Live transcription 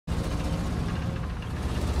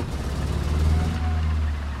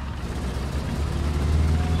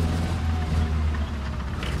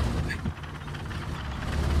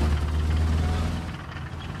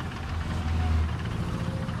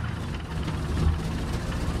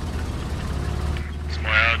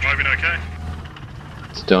moving okay?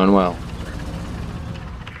 It's doing well.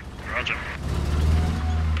 Roger.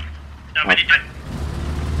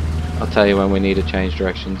 I'll tell you when we need to change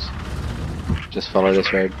directions. Just follow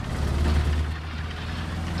this road.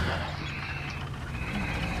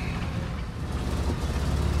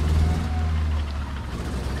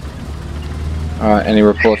 Alright, any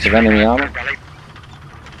reports of enemy armor?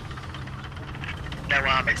 No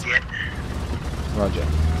armors yet. Roger.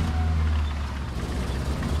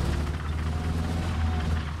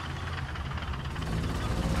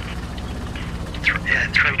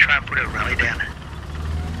 Try and put a rally down.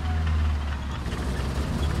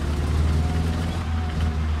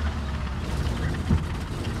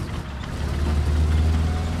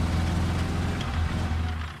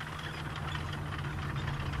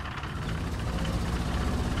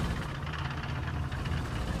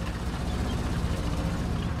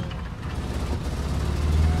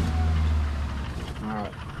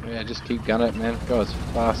 Alright, yeah, just keep gunning it, man. Go as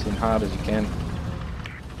fast and hard as you can.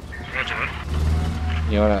 Roger that.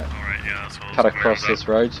 You wanna Alright, yeah, so cut across this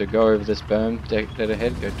road, so go over this berm, dead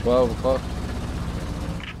ahead, go 12 o'clock.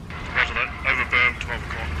 Roger that. Over berm, 12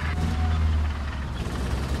 o'clock.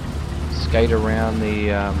 Skate around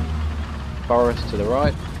the forest to the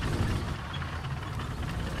right.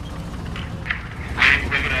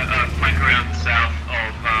 We're gonna flank around the south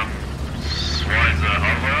of Schweizer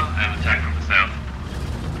Harbour and attack from the south.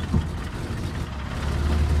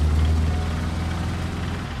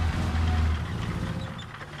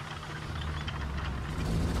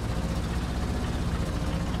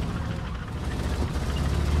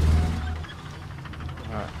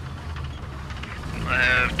 I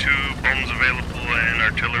have 2 bombs available and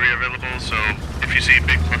artillery available, so if you see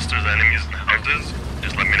big clusters of enemies in the houses,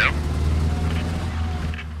 just let me know.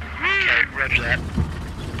 Okay, roger that.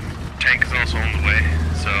 Tank is also on the way,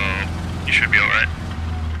 so you should be alright.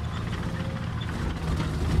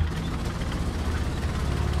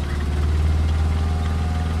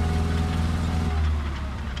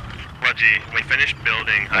 Pudgy, when you finish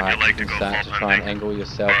building, how'd you like to go start vault to try and hunting? angle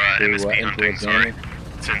yourself Or to MSP in hunting, towards the sorry. enemy.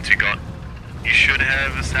 Since you should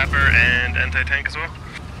have a sapper and anti-tank as well.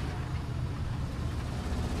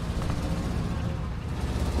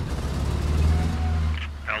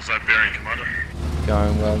 How's that bearing, Commander?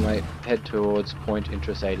 Going well, mate. Head towards Point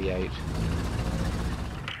Interest 88.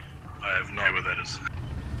 I have no idea where that is.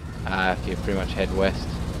 If you pretty much head west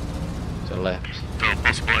to left. So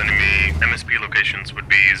possible enemy MSP locations would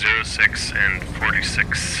be 06 and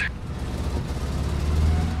 46.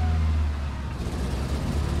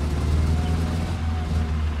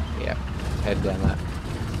 Yep, head down that.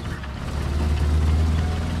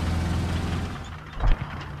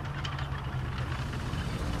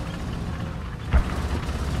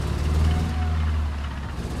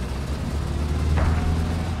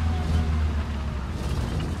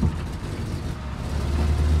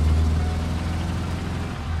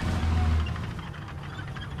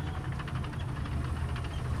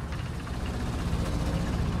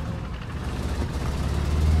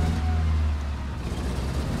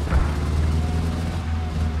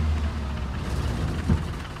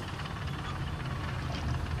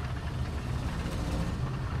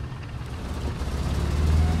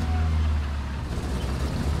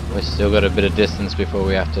 We've still got a bit of distance before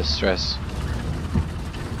we have to stress.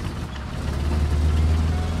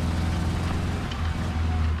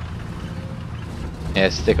 Yeah,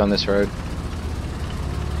 stick on this road.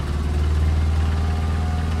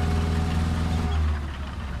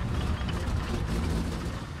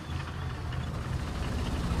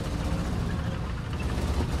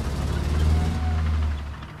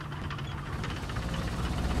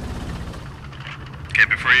 Okay,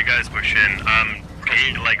 before you guys push in,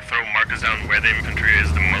 can you like throw markers down where the infantry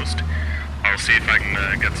is the most? I'll see if I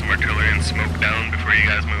can get some artillery and smoke down before you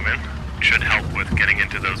guys move in. Should help with getting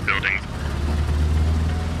into those buildings.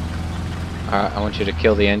 Alright, I want you to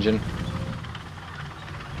kill the engine.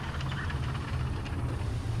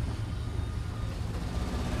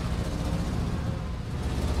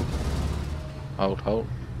 Hold.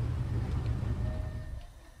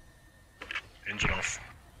 Engine off.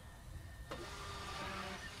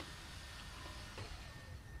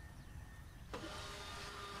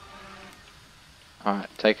 Alright,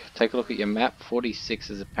 take a look at your map.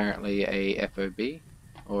 46 is apparently a FOB,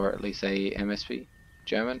 or at least a MSP,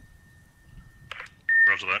 German.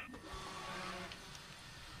 Roger that.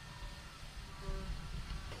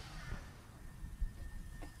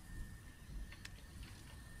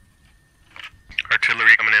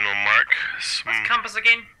 Artillery coming in on mark. What's compass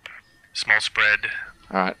again? Small spread.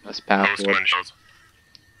 Alright, let's power Post forward. shells.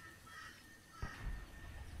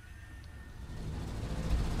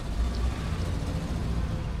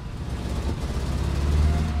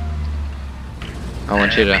 I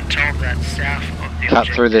want you to Been told that south of the cut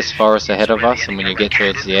through this objective forest is ahead of where us, and when you get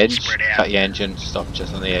enemy towards the are edge, spread out. cut your engine, stop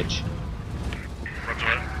just on the edge. Roger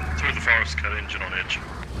that. Through the forest, cut engine on edge.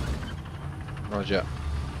 Roger.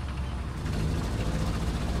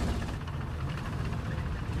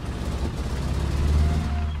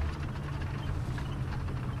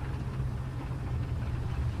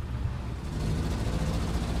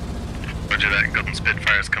 Roger that. Golden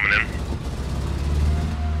Spitfire's coming in.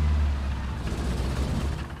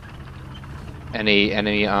 Any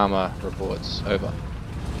enemy armor reports? Over.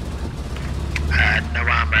 No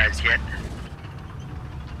armor as yet.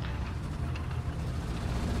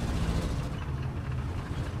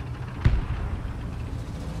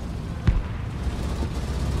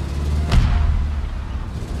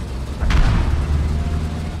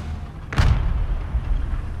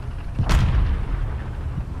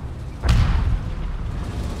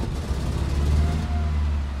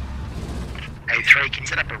 A3, can you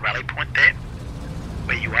set up a rally point there?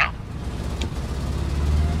 Where you are?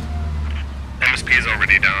 MSP is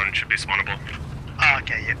already down, should be spawnable. Oh,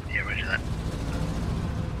 okay, yep, yeah, roger that.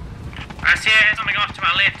 I see something off to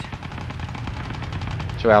our left.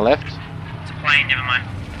 To our left? It's a plane, never mind.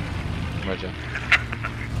 Roger.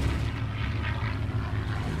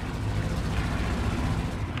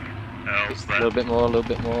 How's A that? little bit more, a little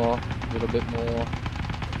bit more, a little bit more.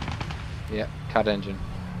 Yeah, cut engine.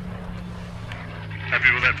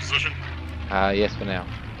 Happy with that position? Yes for now.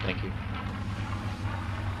 Thank you.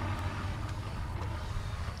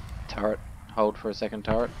 Turret. Hold for a second,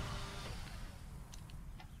 turret.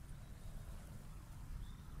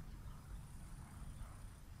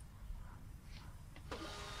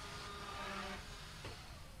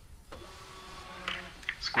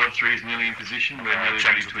 Squad 3 is nearly in position. We're nearly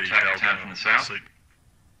ready to attack the town from the south.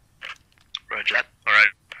 Roger that.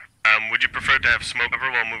 Alright. Would you prefer to have smoke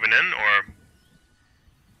cover while moving in, or?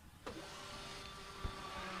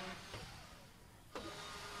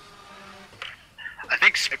 I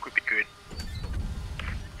think smoke would be good.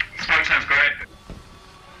 Smoke sounds great.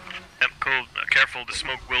 Yep, cool. Careful, the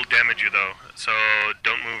smoke will damage you though, so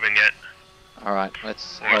don't move in yet, Alright,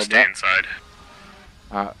 let's or hold stay that. inside.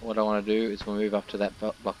 Alright, what I want to do is we'll move up to that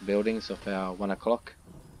block of buildings off our 1 o'clock.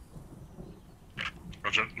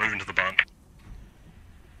 Roger, moving to the barn.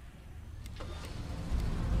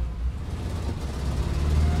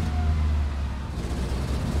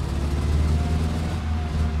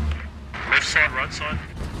 Left side, right side?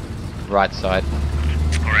 Right side.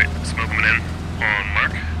 Alright, smoke coming in on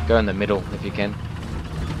mark. Go in the middle if you can.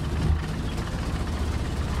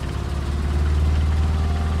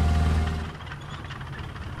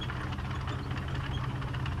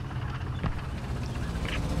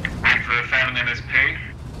 Wait for a found MSP.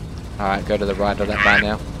 Alright, go to the right of that bar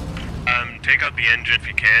now. Take out the engine if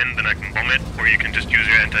you can, then I can bomb it, or you can just use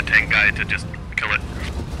your anti-tank guy to just kill it.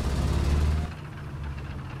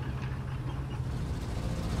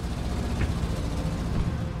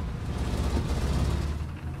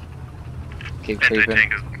 Keep creeping.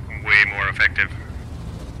 Anti-tank is way more effective.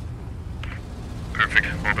 Perfect,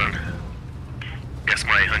 well done. Yes,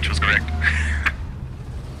 my hunch was correct.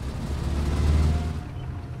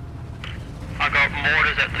 I got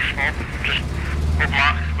mortars at the swamp. Just put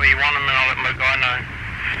marks where you want them and I'll let my guy know.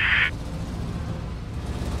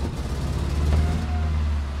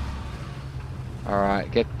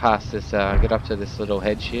 Alright, get past this, get up to this little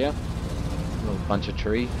hedge here. Little bunch of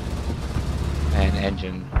tree. And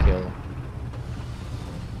engine kill.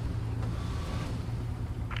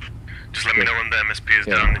 Just let me know when the MSP is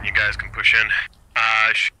Yeah. down, then you guys can push in.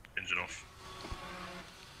 Engine off.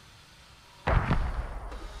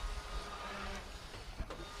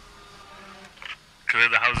 Clear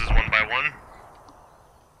the houses one by one.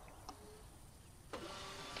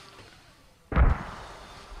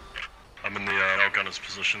 I'm in the outgunner's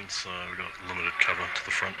position, so we've got limited cover to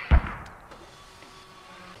the front.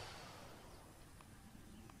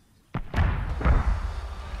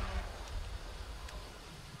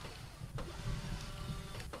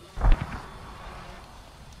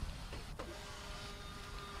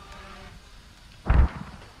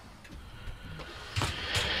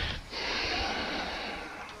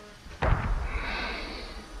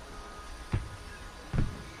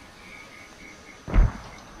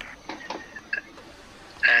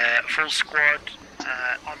 Full squad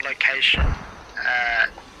on location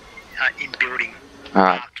in building.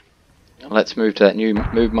 Alright, let's move to that new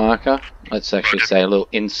move marker. Let's actually Roger. stay a little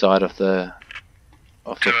inside of the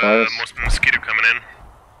forest. Mosquito coming in.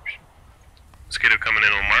 Mosquito coming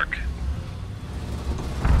in on mark.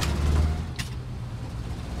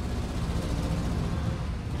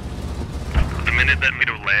 The minute that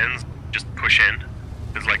mosquito lands, just push in.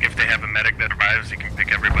 Because like if they have a medic that arrives, he can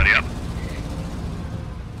pick everybody up.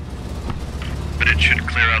 But it should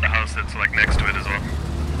clear out the house that's like next to it as well.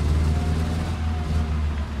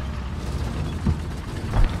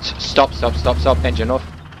 Stop, engine off.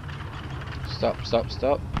 Stop.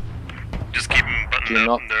 Just keep them buttoned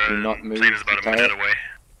up. Do not move plane is about the a minute turret. away.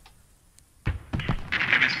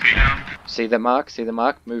 MSP down. See the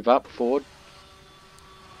mark, move up, forward.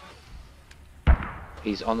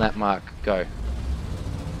 He's on that mark, go.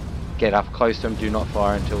 Get up close to him, do not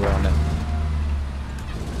fire until we're on it.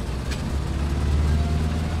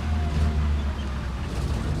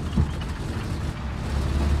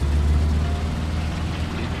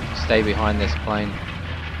 Stay behind this plane.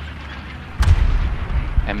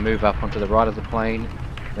 And move up onto the right of the plane,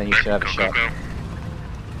 then you should have a shot. Go.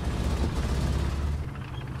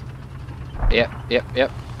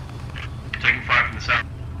 Yep. Taking fire from the south.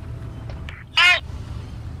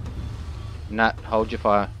 Nat, hold your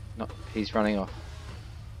fire. No, he's running off.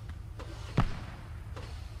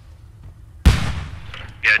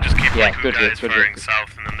 Yeah, just keep like two guys firing hit.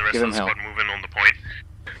 south and then the rest Give of the him squad help. moving on the point.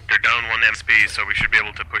 They're down 1 MSP, so we should be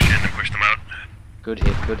able to push in and push them out. Good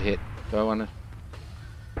hit. Go on it.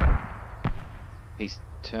 He's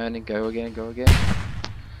turning, go again.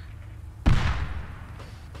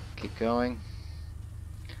 Keep going.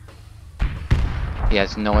 He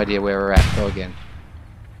has no idea where we're at, go again.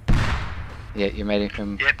 Yeah, you made him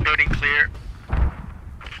come. Yep, building clear.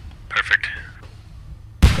 Perfect.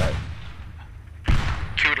 Go.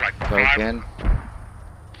 Killed like Go 5. again.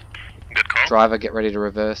 Good call. Driver, get ready to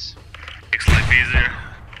reverse. Makes life easier.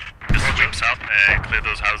 Just sweep south, clear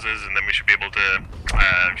those houses, and then we should be able to,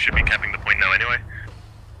 should be capping the point now anyway.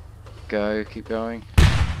 Go, keep going.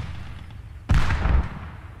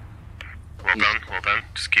 Well done.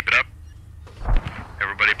 Just keep it up.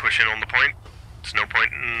 Everybody push in on the point. There's no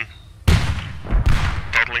point in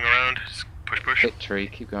toddling around. Just push. Hit tree,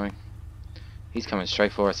 keep going. He's coming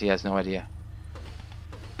straight for us, he has no idea.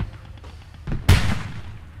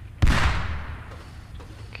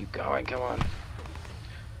 Keep going, come on.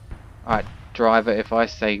 Alright, driver, if I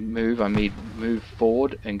say move, I mean move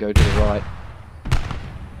forward and go to the right.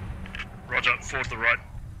 Roger, forward to the right.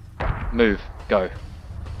 Move, go.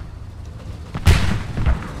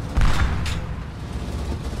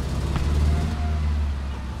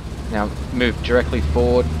 Now move directly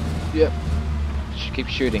forward. Yep. Keep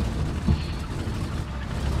shooting.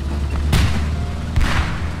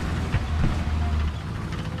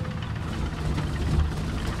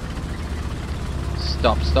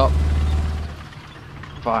 Stop.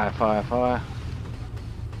 Fire.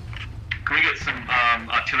 Can we get some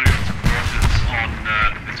artillery and some mortars on the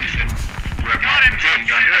position where I'm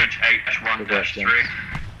going H8-1-3?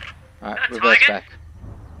 Alright, reverse back.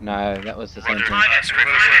 No, that was the same Roger, thing. straight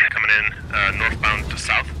from coming in, northbound to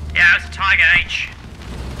south. Yeah, it's a Tiger H.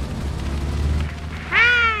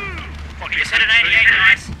 Woo! You just hit an 88,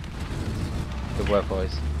 nice. Good work,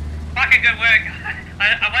 boys. Fucking good work.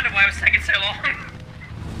 I wonder why it was taking so long.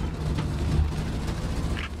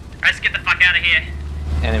 Let's get the fuck out of here.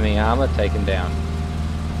 Enemy armor taken down.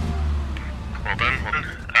 Well done.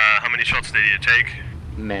 How many shots did you take?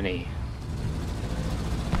 Many.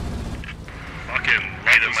 Fucking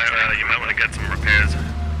you might want to get some repairs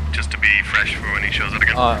just to be fresh for when he shows up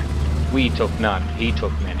again. We took none. He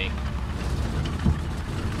took many.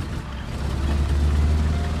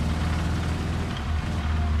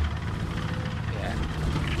 Yeah.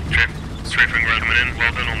 Straight wing run coming in.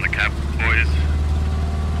 Well done on the cap, boys.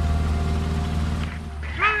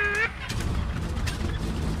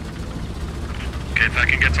 Okay, if I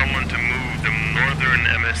can get someone to move the northern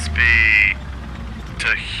MSP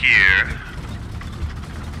to here.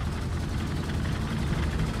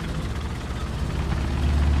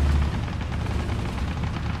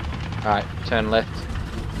 Alright, turn left.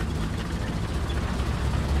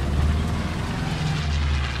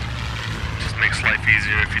 Just makes life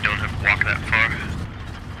easier if you don't have to walk that far.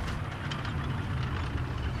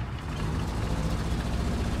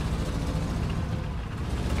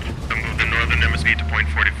 So move the northern MSB to point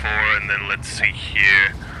 44, and then let's see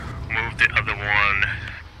here. Move the other one.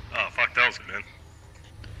 Oh, fuck, that was good, man.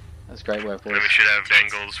 That's great work, boys. Then we should have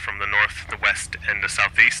angles from the north, the west, and the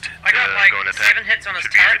southeast. I got like go and attack. 7 hits on his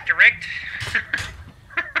Should be turret easy. direct.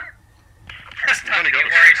 I'm starting to get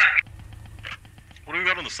What worried. do we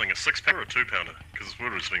got on this thing? A 6-pounder or a 2-pounder? Because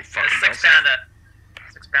we're just being A fucking 6-pounder.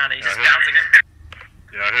 6-pounder, he's just bouncing him.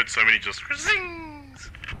 Yeah, I heard so many just zings.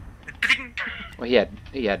 Well, he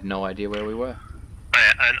had no idea where we were.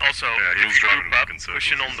 And also, Yeah, he was if you driving group up, in circles,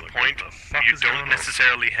 pushing on he's the like, point, what the fuck you is going don't on?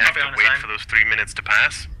 necessarily have Copy to on the wait sign. for those 3 minutes to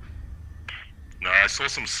pass. No, I saw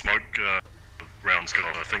some smoke rounds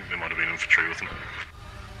gone. I think there might have been infantry with them.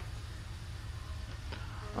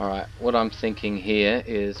 Alright, what I'm thinking here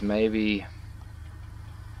is maybe...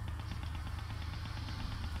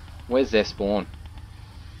 Where's their spawn?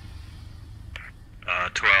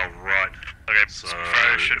 To our right. Okay, So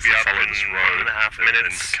fire should if be we up follow in this road, 1.5 it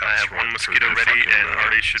minutes. I cuts have one right through mosquito the ready, fucking, and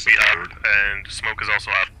Artie should be up, road. and smoke is also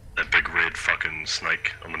up. That big red fucking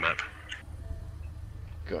snake on the map.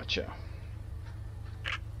 Gotcha.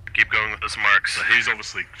 Keep going with those marks. So he's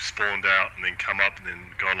obviously spawned out and then come up and then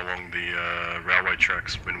gone along the railway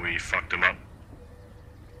tracks when we fucked him up.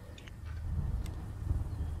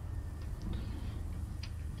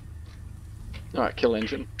 Alright, kill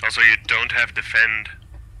engine. Also, you don't have to defend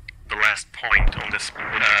the last point on this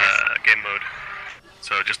game mode,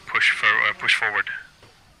 so just push forward.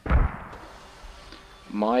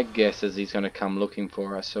 My guess is he's going to come looking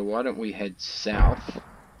for us, so why don't we head south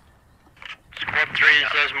Squad 3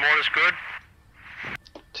 says mortar's good.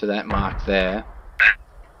 to that mark there,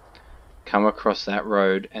 come across that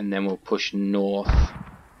road, and then we'll push north.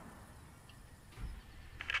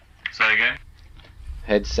 Say again?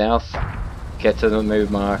 Head south, get to the move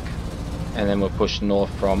mark, and then we'll push north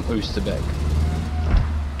from Oosterbeek.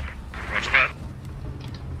 Roger that.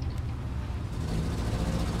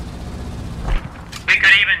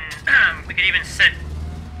 We could even sit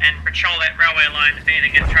and patrol that railway line if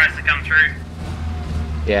anything tries to come through.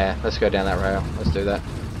 Yeah, let's go down that rail. Let's do that.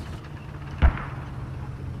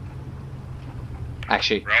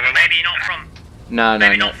 Actually, Maybe not from no,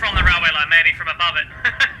 not from the railway line, maybe from above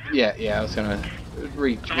it. Yeah, I was gonna Otherwise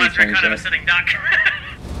we're rechange kind of a that. sitting duck.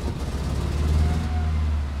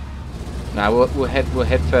 No, we'll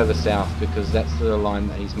head further south because that's the line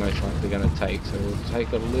that he's most likely going to take. So we'll take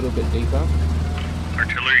a little bit deeper.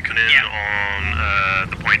 Artillery come in on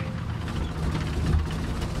the point.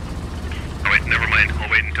 Oh wait, never mind. I'll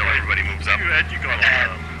wait until everybody moves up. You got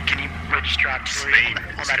Can you register artillery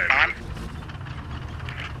on that barn?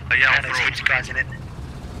 Yeah, I'll There's throw heaps of guys in it.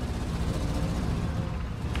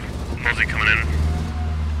 Mosey coming in.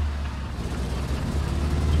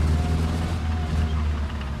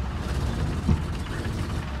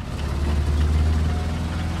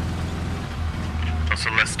 Also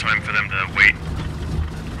less time for them to wait,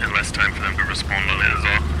 and less time for them to respond on it as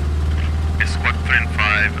well. Okay, squad 3 and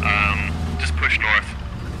 5, just push north.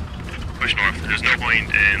 Push north. There's no point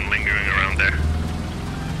in lingering around there.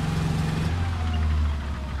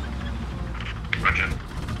 Roger.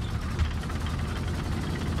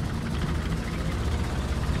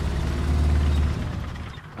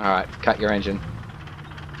 Alright, cut your engine.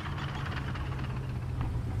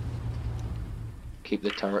 Keep the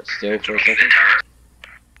turret still for a second.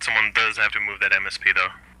 Someone does have to move that MSP though.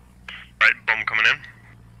 Right, bomb coming in.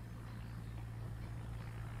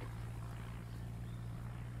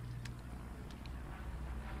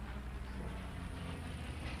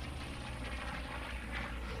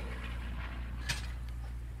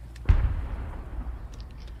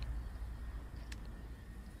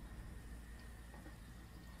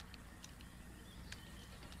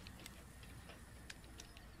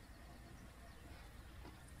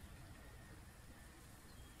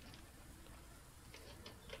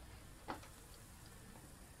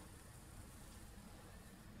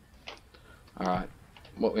 Alright,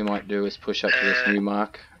 what we might do is push up to this new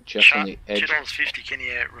mark, just on the edge. $2.50, can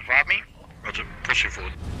you revive me? Roger, pushing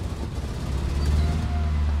forward.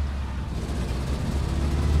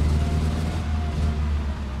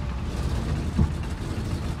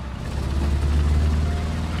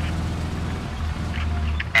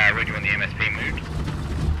 Where do you want the MSP moved?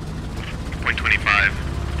 Point 25.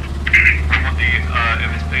 I want the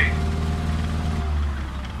MSP.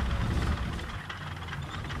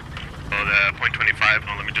 Oh, the point 25.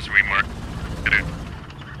 Oh, let me just remark it.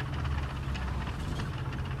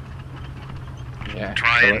 Yeah,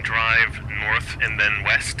 Try kill and it. drive north and then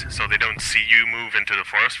west so they don't see you move into the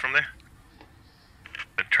forest from there.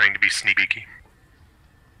 They're trying to be sneaky.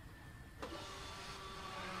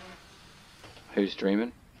 Who's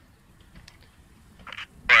dreaming?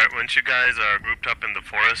 Alright, once you guys are grouped up in the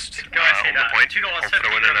forest Go ahead, on the point, $2.50 I'll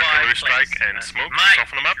throw in an revive, artillery please. strike and smoke, Mike,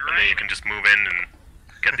 soften them up, and then you can just move in and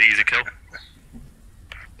get the easy kill.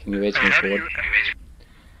 Can you edge me forward?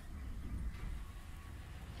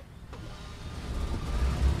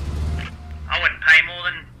 I wouldn't pay more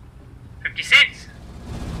than 50 cents.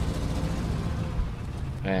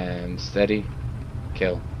 And steady,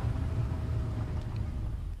 kill.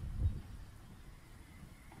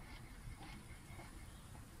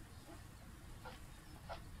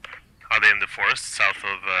 Are they in the forest south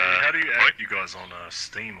of How do you point? add you guys on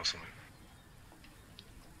Steam or something?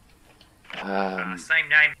 Same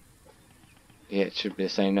name. Yeah, it should be the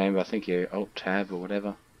same name, but I think you Alt Tab or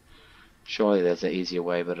whatever. Surely there's an easier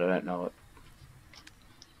way, but I don't know it.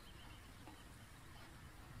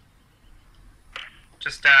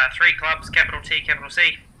 Just 3 clubs, capital T, capital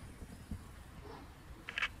C.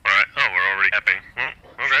 Alright, oh, we're already capping. Well,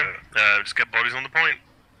 okay. Just get bodies on the point.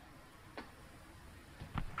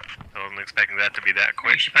 I wasn't expecting that to be that We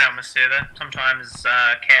quick. should put it on the server. Sometimes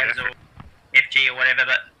CADs or FG or whatever,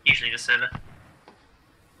 but usually the server.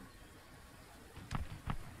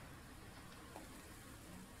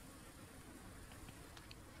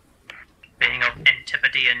 Being of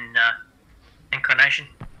antipody and inclination.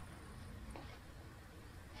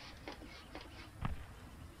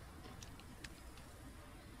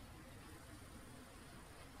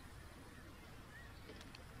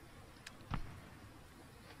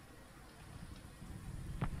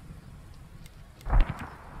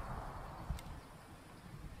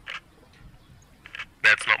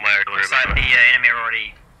 That's not my artillery. Looks like the enemy are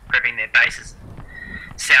already prepping their bases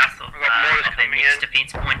south of, We've got mortars of their coming next in.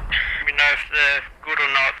 defense point. Let me know if they're good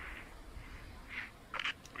or not.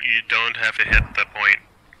 You don't have to hit the point.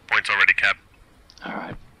 Point's already capped.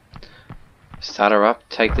 Alright. Start her up,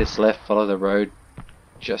 take this left, follow the road.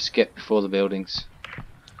 Just get before the buildings.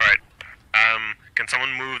 Alright. Can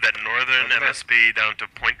someone move that northern MSP down to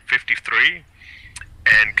point 53?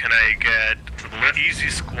 And can I get an easy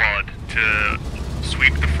squad to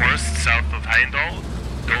sweep the forest south of Heindal?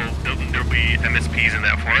 There'll be MSPs in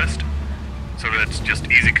that forest. So that's just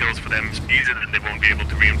easy kills for the MSPs, and then they won't be able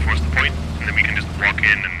to reinforce the point, and then we can just walk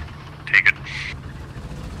in and take it.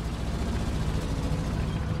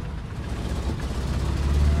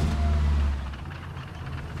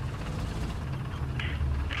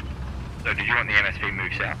 So did you want the MSP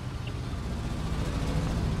move south?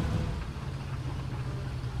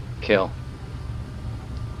 Kill.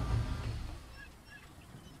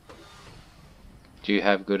 Do you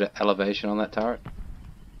have good elevation on that turret?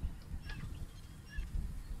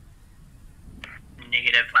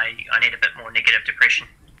 Negative, I need a bit more negative depression.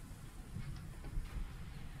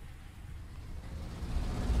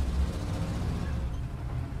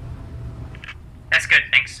 That's good,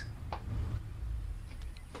 thanks.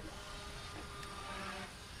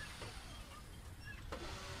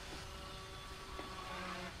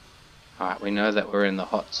 Alright, we know that we're in the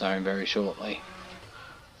hot zone very shortly.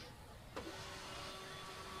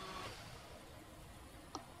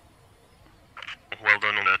 Well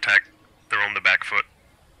done on the attack. They're on the back foot.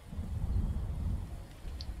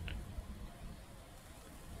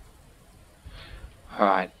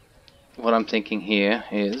 Alright, what I'm thinking here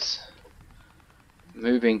is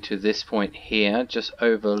moving to this point here, just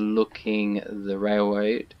overlooking the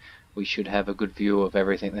railway. We should have a good view of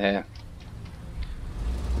everything there.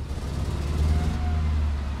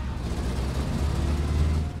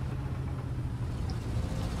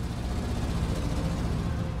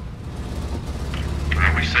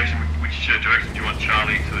 Which direction do you want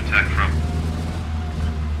Charlie to attack from?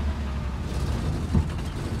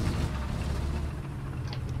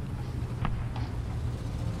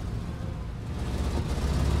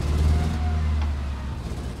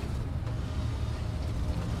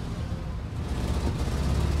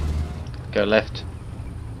 Go left.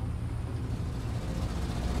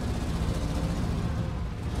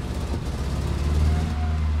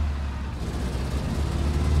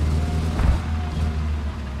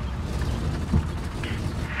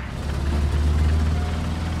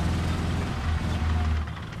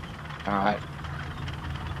 Alright.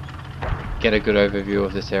 Get a good overview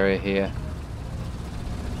of this area here.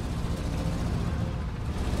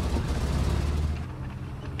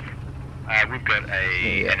 We've got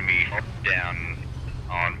a enemy down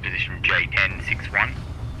on position J1061.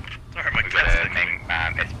 Sorry, my We've got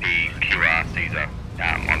a SP QR Caesar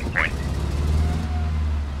on point.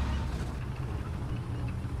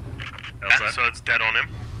 So it's dead on him.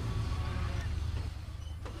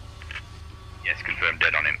 Yes, confirmed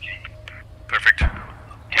dead on him. Perfect.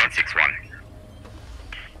 1061.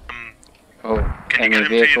 Oh, Can you enemy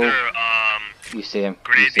get him vehicle. to either You see him. You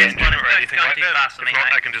grenade see him. engine or anything Don't like too that? fast for If me, not,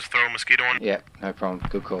 mate. I can just throw a mosquito on. Yeah, no problem.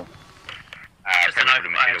 Good call. Just an Probably opal, put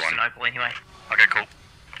a mosquito just on. an opal anyway. Okay, cool.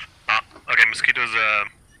 Okay, mosquito's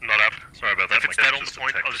not up. Sorry about that. If it's my dead guy on the just point,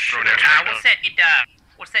 attacked I'll the just throw it shit out. out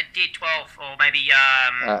What's that dead 12 or maybe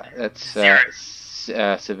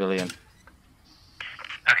That's civilian.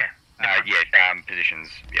 okay. Positions.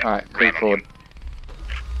 Yeah. Alright, creep forward.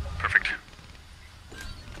 Perfect.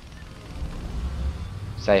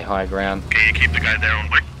 Say high ground. Okay, you keep the guy there on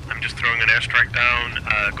point. I'm just throwing an airstrike down,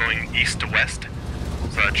 going east to west.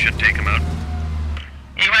 So that should take him out.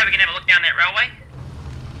 Anyway, we can have a look down that railway.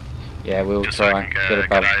 Yeah, we'll Just so try. I can Get get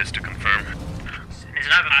above. eyes to confirm.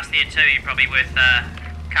 There's an overpass there too, you're probably worth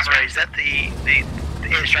covering. Sorry, is that the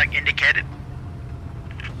airstrike indicated?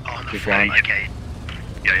 On the Good front, one. okay.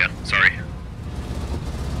 Yeah, sorry.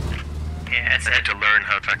 Yeah, that's I need it. to learn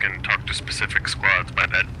how to fucking talk to specific squads, my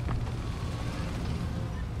bad.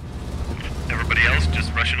 Everybody else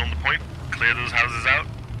just rushing on the point, clear those houses out.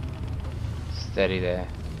 Steady there.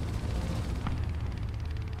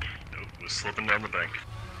 Nope, we're slipping down the bank.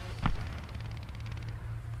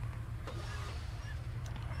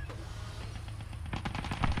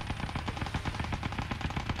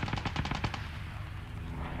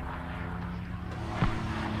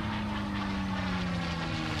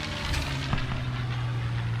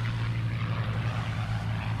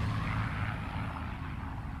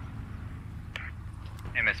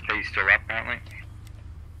 MSP's still up, apparently.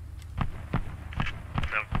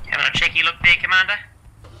 Having a cheeky look there, Commander?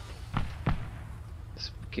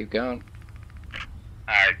 Let's keep going.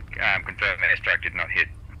 Confirm airstrike did not hit.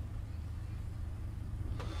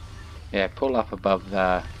 Yeah, pull up above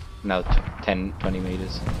another 10, 20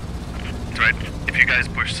 meters. That's right. If you guys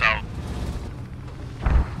push south,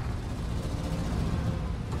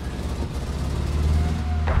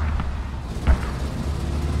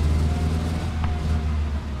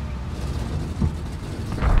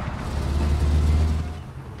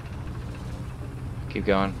 Keep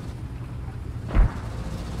going.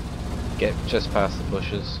 Get just past the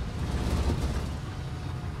bushes.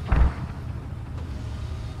 A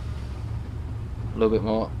little bit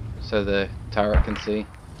more so the turret can see.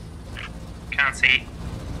 Can't see.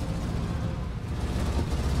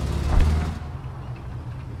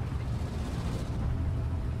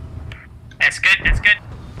 That's good, that's good.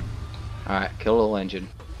 Alright, kill all engine.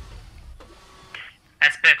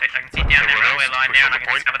 That's perfect. I can see down that railway line push now on and I the can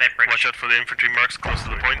point. discover that bridge. Watch out for the infantry marks close to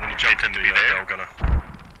the point. When you They jump tend into to be the there. gunner.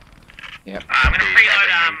 Yep. I'm going to Yeah, preload,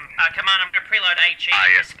 they Command, I'm going to preload HE Ah,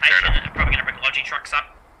 yeah, anticipation fair enough. and probably going to bring logi trucks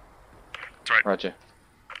up. That's right. Roger.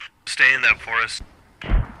 Stay in that forest.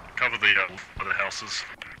 Cover the other houses,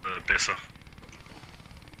 the Besser.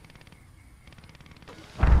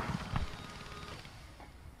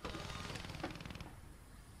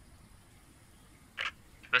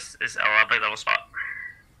 This is a lovely little spot.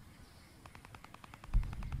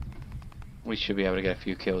 We should be able to get a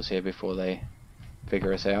few kills here before they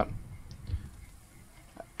figure us out.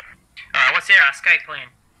 Alright, what's our escape plan?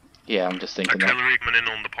 Yeah, I'm just thinking that. Artillery coming in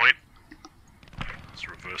on the point. Let's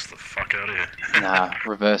reverse the fuck out of here. Nah,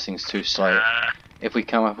 reversing's too slow. Uh, If we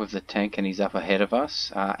come up with the tank and he's up ahead of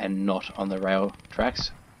us and not on the rail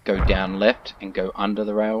tracks, go down left and go under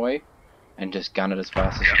the railway and just gun it as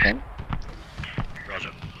fast as you can.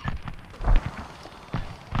 Roger.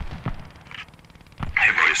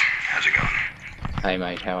 Hey boys, how's it going? Hey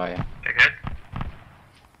mate, how are you? very good.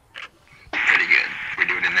 Pretty good. We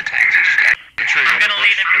do it in the tanks. Infantry I'm on going the to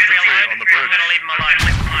leave infantry infantry alone. on the I'm bridge. going to leave them alone.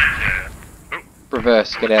 Leave them alone. Yeah.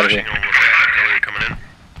 Reverse, get out of Pushing here. on with that artillery coming in.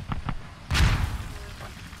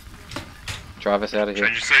 Drive us out of here.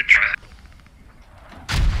 Change your seat.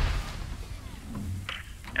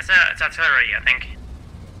 It's artillery, I think.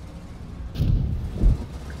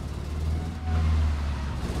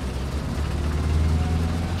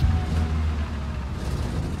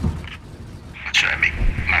 Should I make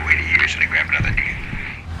my way to you or should I grab another dude?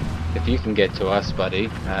 If you can get to us, buddy,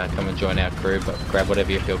 come and join our crew, but grab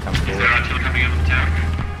whatever you feel comfortable Is with. there artillery coming out of town?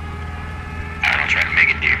 I'll try to make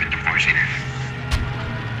it, David, the four-seater.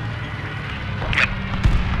 Yep.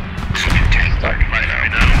 This is a tank Stop. right now.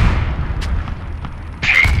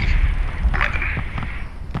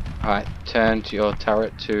 K-11. Alright, turn to your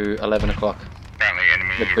turret to 11 o'clock. Apparently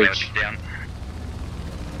enemy The bridge. down.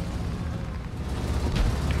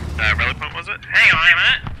 Rally point was it? Hang on a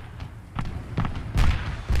minute.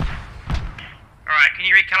 Alright, can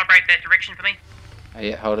you recalibrate that direction for me?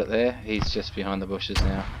 Yeah, hold it there. He's just behind the bushes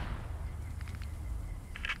now.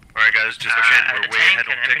 Alright guys, just push in. The We're way tank ahead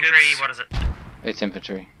on and infantry, tickets. what is it? It's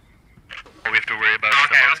infantry. All we have to worry about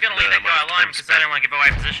Okay, is I was going to leave that guy alone because I don't want to give away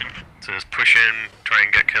position. So just push in, try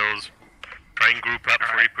and get kills. Try and group up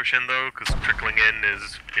before you push in though, because trickling in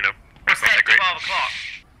is, you know, What's not that, that great. 12 o'clock?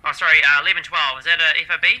 Oh, sorry, 11, 12. Is that a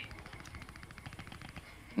FOB?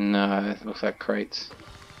 No, it looks like crates.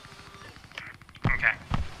 Okay.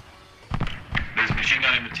 There's a machine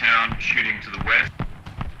gun in the town shooting to the west.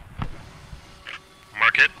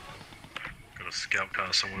 Mark it. Got a scout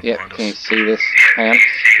car somewhere Yep, behind can you us. see this? Hang on.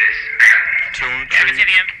 Two Yeah, I can see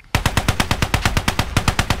infantry.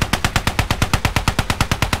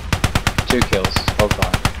 the 2 kills. Hold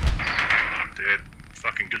fire. Dead.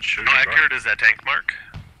 Fucking good shooting, How bro. accurate is that tank mark?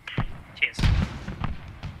 Cheers.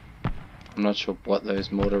 I'm not sure what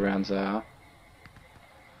those mortar rounds are.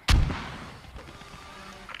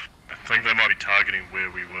 think they might be targeting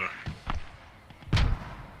where we were.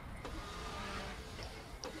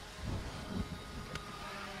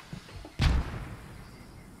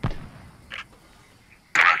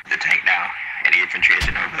 The tank now. Any infantry is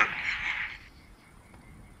over.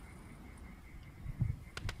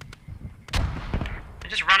 They're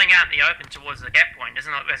just running out in the open towards the gap point.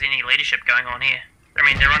 Doesn't look like there's any leadership going on here. I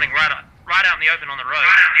mean, they're running right out in the open on the road.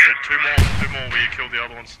 Two more where you killed the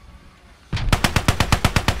other ones. 3,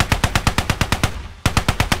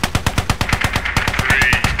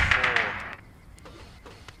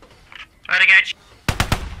 4. Right again.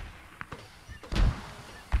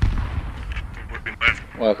 We've been left.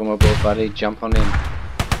 Welcome aboard, buddy. Jump on in. Oh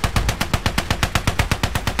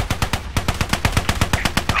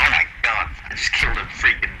my god, I just killed a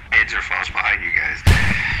freaking Panzerfaust behind you guys.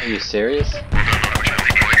 Are you serious?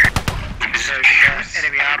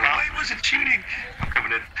 Enemy armor. Why wasn't shooting? I'm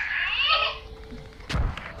coming in.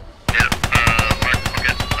 Yeah, Mark, I'll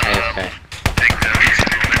get, Okay. tank down.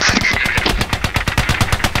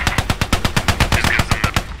 Just gives them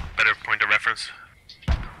a better point of reference.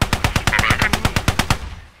 Hold on.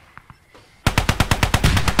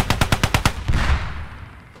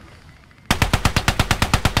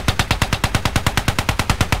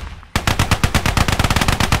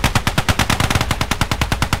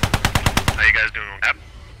 How you guys doing on that?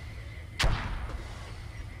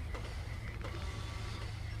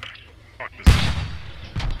 Fuck this.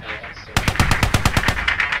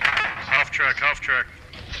 Half track.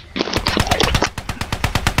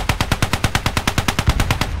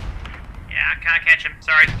 Yeah, I can't catch him.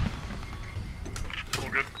 Sorry. All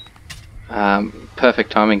good.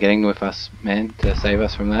 Perfect timing getting with us, man, to save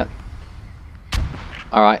us from that.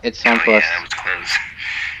 Alright, it's time for us. Yeah, that was close.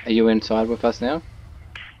 Are you inside with us now?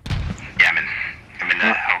 Yeah, I'm in the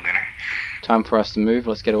hell gunner. Time for us to move.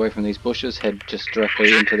 Let's get away from these bushes. Head just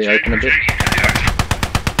directly into the open a bit.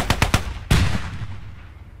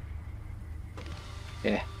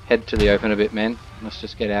 Yeah, head to the open a bit, man. Let's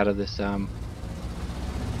just get out of this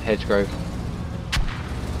hedgerow.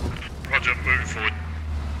 Roger, moving forward.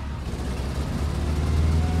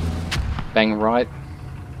 Bang right.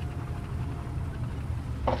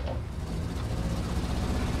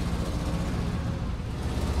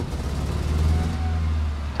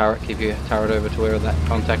 Turret, keep your turret over to where that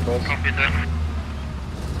contact was. Copy that.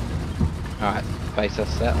 Alright, face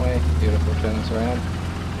us that way. Beautiful, turn us around.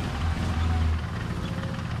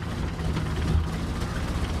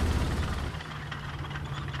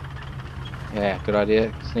 Yeah, good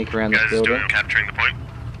idea. Sneak around this Guys building. doing capturing the point.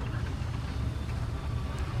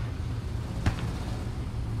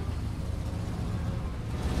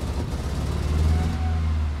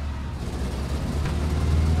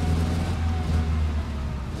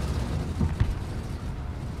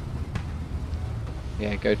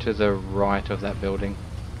 Yeah, go to the right of that building.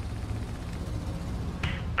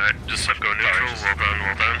 Alright, just go neutral.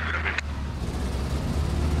 Well done.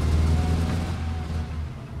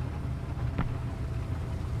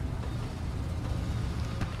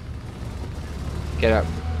 Get up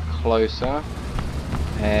closer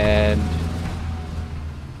and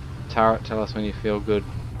turret, tell us when you feel good,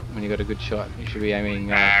 when you got a good shot. You should be aiming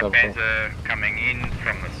cover. Panzer coming in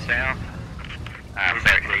from the south.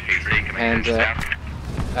 APC coming And in south.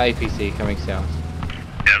 APC coming south.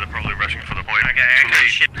 Yeah, they're probably rushing for the point. Okay,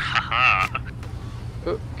 shit. Haha.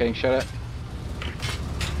 Oh, getting shot at.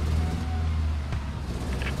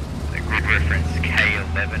 The grid reference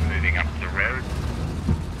K11 moving up the road.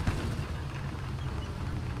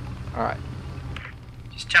 Alright,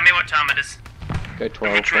 Just tell me what time it is. go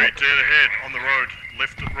 12. Infantry back. dead ahead on the road.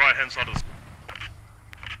 Left and right hand side of the...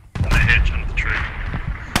 On the hedge under the tree.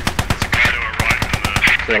 There's a guy to our right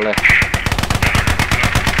and To the left.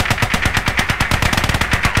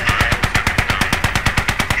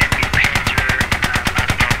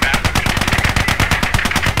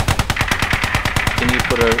 Can you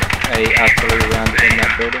put a artillery round in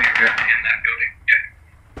that building? Yeah.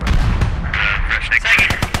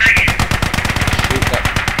 Shoot that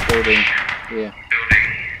building. Yeah.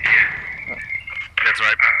 That's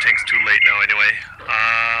right. Tank's too late now anyway.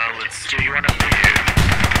 Let's see. Do you want to move?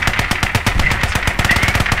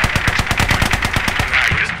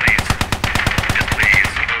 Yes, please. Yes,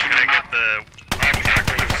 please. Can I get the...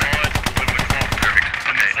 side, 11 o'clock. Perfect.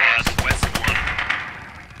 Okay, west one.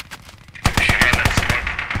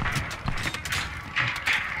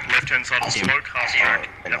 left hand side of the smoke, half track.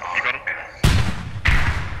 Yep, you got it.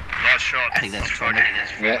 Nice shot. I think that's fine.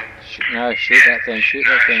 Yeah. No, shoot that thing. Shoot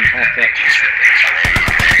that thing. Half that.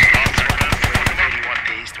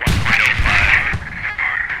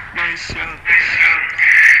 Nice shot.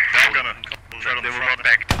 I'm gonna try to the front.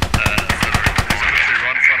 Back.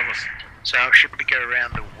 So our ship would go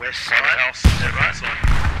around the west By side. the house. Is that right?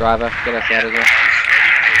 Driver, get us out of here.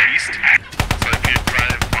 Scanning east. So if you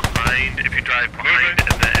drive behind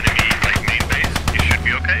the enemy like main base, you should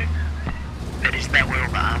be okay. But is that where all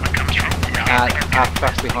the armor comes from? Our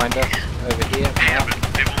truck's behind us, over here. Yeah, Now. but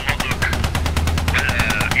they will not look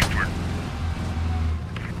eastward.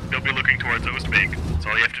 They'll be looking towards Ostbank. So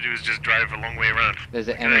all you have to do is just drive a long way around. There's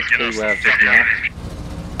an MSP where I've just marked.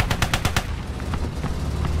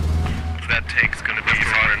 That tank's going to be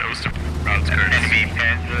somewhere in outskirts. Enemy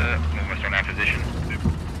Panzer, almost on our position. Who's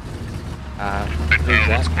What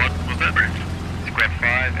that? squad was that, Bert? Scrap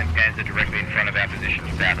 5 and Panzer directly in front of our position,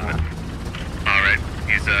 south of it. Alright,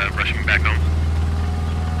 he's rushing back home.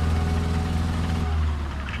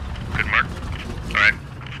 Good mark. Alright.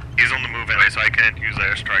 He's on the move anyway, so I can't use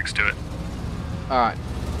airstrikes to it. Alright,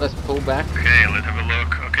 let's pull back. Okay, let's have a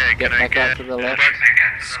look. Okay, Get can I back out get to the left.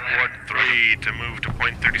 Squad 3 to move to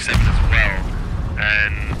point 37 as well.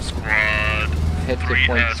 And Squad Head to 3,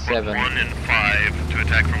 point Squad 7. 1 and 5 to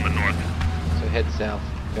attack from the north. So head south.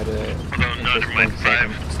 Go to Although, no, interest never mind, point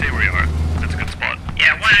 7. 5. Stay where you are. That's a good spot.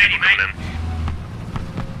 Yeah, 180, mate. Coming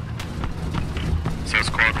in. So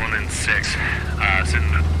Squad 1 and 6.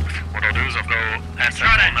 What I'll do is I'll go past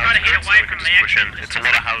Try to- that try to hit outskirts away so we from can the just push in. action. It's a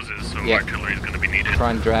lot of houses, so Yeah. artillery is going to be needed.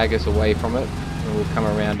 Try and drag us away from it, and we'll come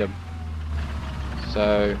around them.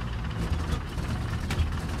 So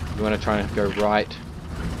you want to try and go right.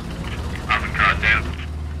 I'm a car down.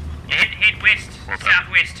 Yeah, head west, Well done.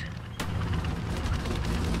 southwest.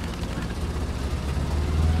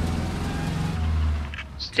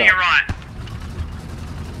 To Stop. your right.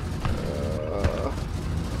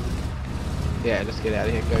 Yeah, just get out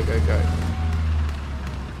of here. Go, go, go.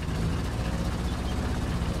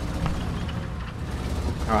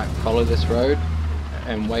 Alright, follow this road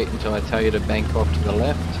and wait until I tell you to bank off to the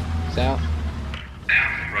left, south.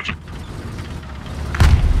 Roger.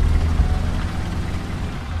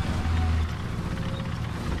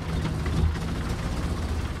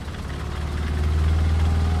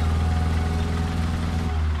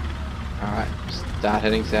 Alright, start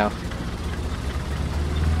heading south.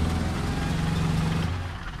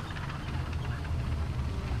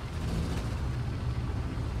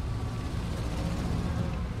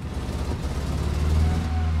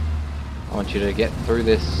 I want you to get through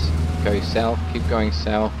this, go south, keep going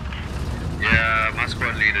south. Yeah, my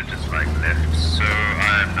squad leader just left, so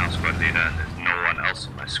I am now squad leader and there's no one else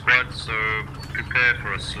in my squad, so prepare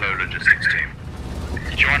for a slow logistics team.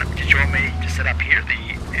 Did you want me to set up here,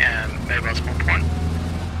 the mobile spawn point?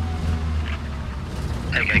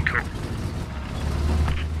 Okay, cool.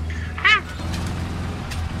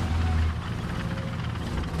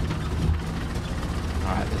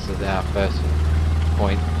 Alright, this is our first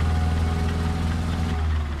point.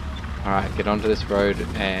 Alright, get onto this road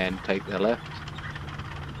and take the left.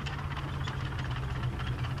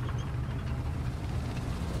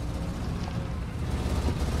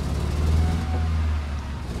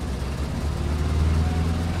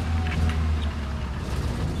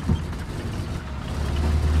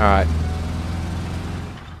 Alright.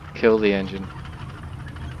 Kill the engine.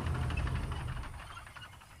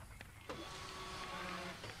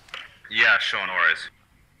 Yeah, sure, no worries.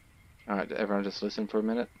 Alright, everyone just listen for a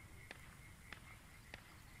minute.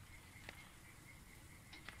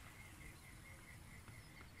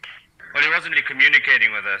 Well, he wasn't really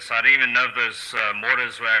communicating with us. I didn't even know if those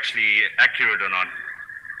mortars were actually accurate or not.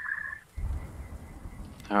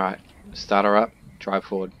 Alright, start her up, drive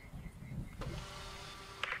forward.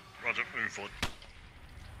 Roger, moving forward.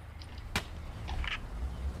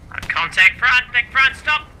 Contact front, back front,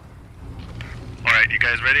 stop. Alright, you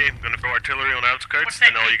guys ready? I'm going to throw artillery on outskirts, What's that?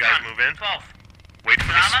 and all you guys front? move in. 12. Wait for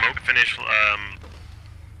the Armor? smoke to finish.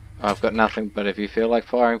 I've got nothing, but if you feel like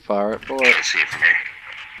firing, fire it for it. Let's see it from here.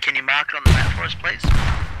 Can you mark it on the map for us, please?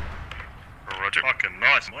 Roger. Fucking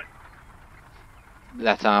nice, mate.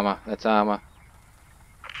 That's armor, that's armor.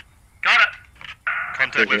 Got it.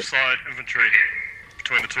 Contact Good. left side, infantry.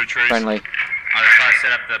 Between the two trees. Friendly. I'll try to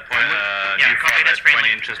set up the point, Yeah, new copy, file that's at 20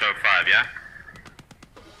 friendly. inches 05, yeah?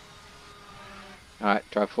 Alright,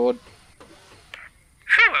 drive forward.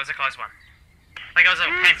 Phew, that was a close one. Like it was a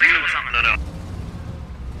Panzer II or something. No, no.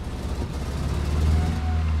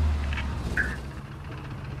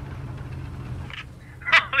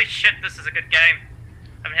 Holy shit, this is a good game.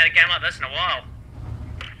 I haven't had a game like this in a while.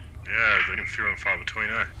 Yeah, they're getting few and far between,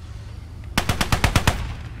 eh?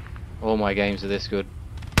 All my games are this good.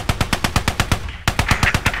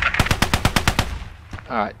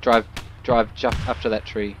 Alright, drive jump up to that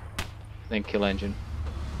tree. Then kill engine.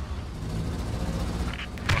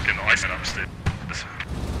 Fucking ice and upstairs.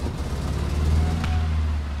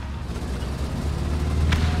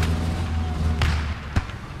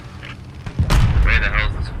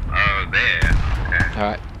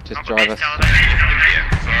 Alright, just I've got drive base us. television. Yeah,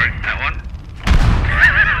 sorry, that one.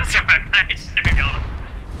 Sorry, mate. Never got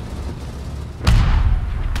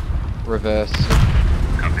it. Reverse.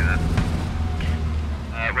 Copy that.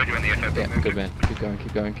 We're doing the FOB Yeah, movement. good man. Keep going,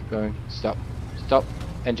 keep going, keep going. Stop. Stop.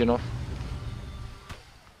 Engine off.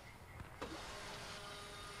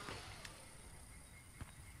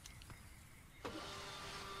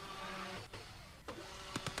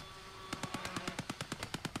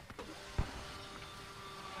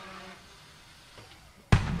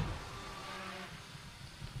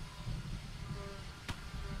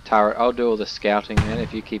 Turret, I'll do all the scouting then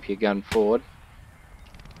if you keep your gun forward.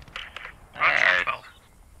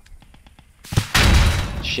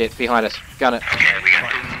 Shit, behind us. Gun it. Okay, we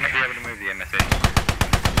got to be able to move the MSA.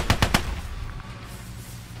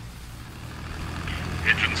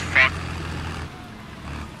 Engine's fucked.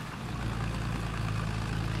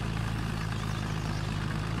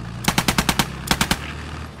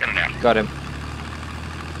 Get him down. Got him.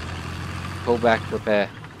 Pull back, repair.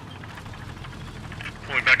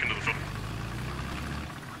 Pulling back into the field.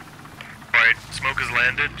 Alright, smoke has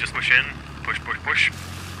landed, just push in. Push, push, push.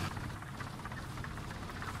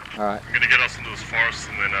 Alright. I'm gonna get us into this forest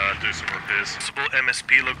and then do some repairs. Possible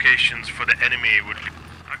MSP locations for the enemy would be...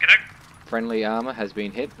 Okay, Friendly armor has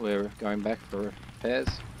been hit. We're going back for repairs.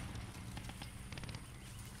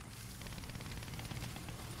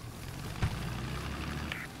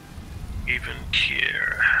 Even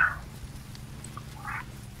here.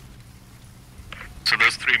 So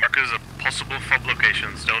those 3 markers are possible FOB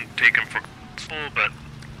locations. Don't take them for gospel, but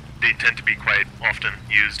they tend to be quite often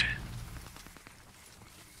used.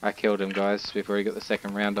 I killed him, guys, before he got the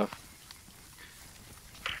second round off.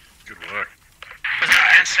 Good work. was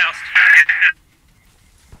that fence house?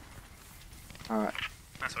 Alright.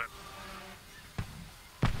 That's what.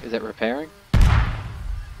 Is it repairing?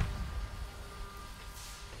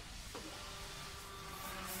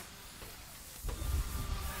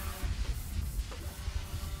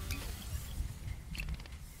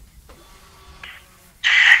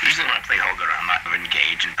 Usually when I play Holger, I'm not going to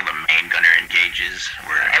engage until the main gunner engages.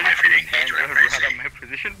 We're free to engage wherever I see. my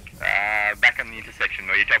position? Back on the intersection,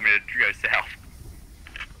 or you told me to go south.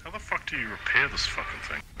 How the fuck do you repair this fucking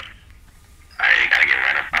thing? You gotta get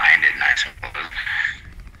right up behind it, nice and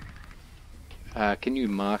close. Can you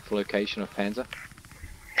mark the location of Panzer?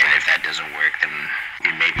 And if that doesn't work, then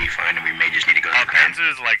we may be fine, and we may just need to go to the ground.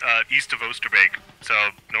 Panzer is like east of Oosterbeek, so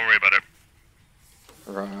don't worry about it.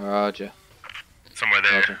 Roger. Somewhere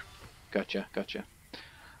there. Roger. Gotcha, gotcha.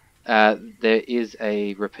 There is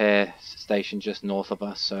a repair station just north of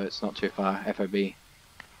us, so it's not too far. FOB.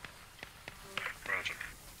 Roger.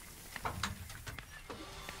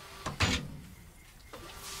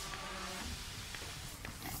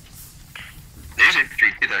 There's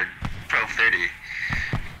infantry to the 1230.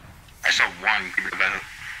 I saw one keep about.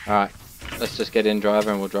 Alright, let's just get in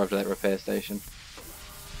driver and we'll drive to that repair station.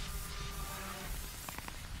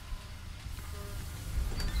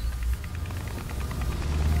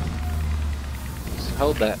 Just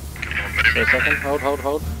hold that. For a second,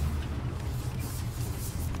 hold.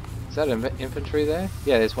 Is that infantry there?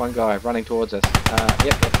 Yeah, there's one guy running towards us.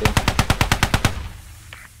 Yep, that's him.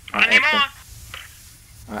 Not anymore.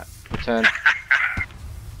 Alright, return.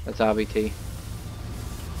 That's RBT.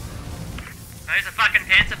 There's a fucking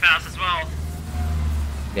Panzerfaust as well.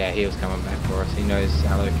 Yeah, he was coming back for us. He knows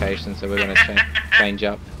our location, so we're going to change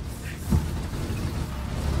up.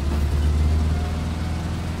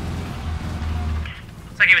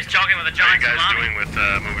 Looks like he was jogging with a How are giant you guys salami. doing with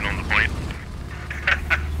moving on the point?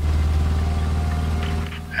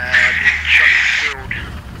 Shot and killed.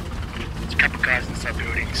 There's a couple of guys inside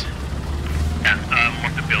buildings. Yeah,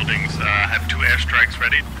 mark the buildings. Have 2 airstrikes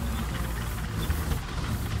ready.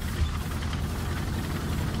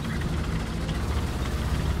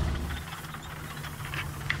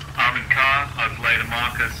 Armored car, I've laid a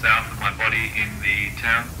marker south of my body in the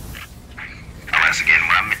town. Unless again,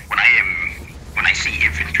 when I see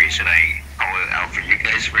infantry, should I call it out for you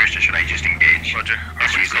guys first, or should I just engage? Roger.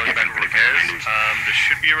 That's I'm usually going back for the repairs. commanders. There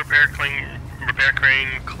should be a repair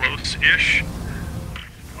crane close-ish.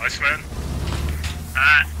 Iceman?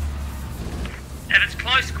 If it's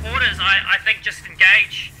close quarters, I think just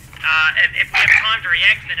engage. If we have time to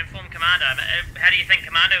react, then inform Commander. How do you think,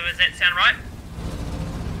 Commander? Does that sound right?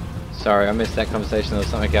 Sorry, I missed that conversation. There was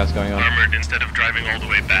something else going on. Armored, instead of driving all the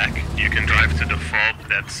way back, you can drive to the FOB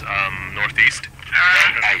that's northeast.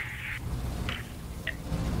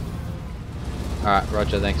 Alright,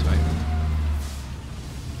 roger, thanks mate.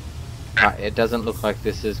 Alright, it doesn't look like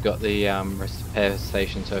this has got the repair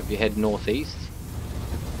station, so if you head northeast...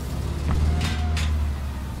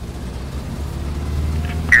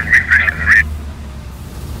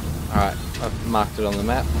 marked it on the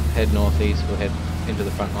map. Head northeast, we'll head into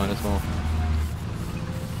the front line as well.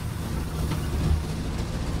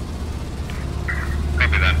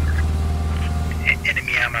 Copy that.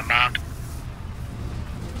 Enemy armor marked.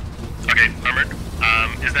 Okay, Armored.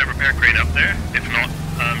 Is that repair crane up there? If not,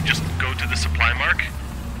 just go to the supply mark.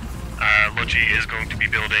 Logi is going to be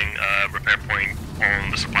building a repair point on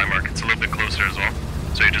the supply mark. It's a little bit closer as well.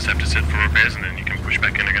 So you just have to sit for repairs and then you can push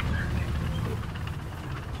back in again.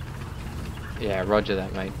 Yeah, roger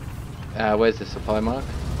that, mate. Where's the supply mark?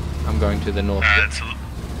 I'm going to the north. It's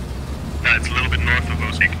a little bit north of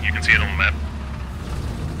us. You can see it on the map.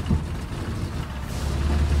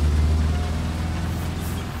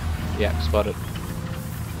 Yeah, spotted.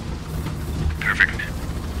 Perfect.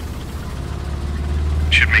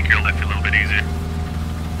 Should make your life a little bit easier.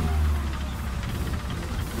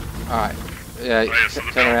 Alright. Yeah, Oh, yeah, so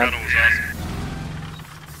the turn around. battle was awesome.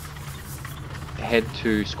 Head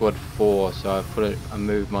to squad 4, so I've put a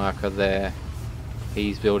move marker there.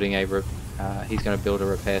 He's building a he's going to build a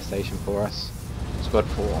repair station for us. Squad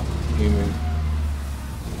 4, you move.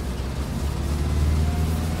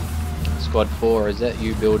 Squad 4, is that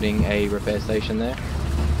you building a repair station there?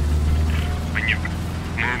 When you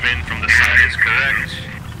move in from the side is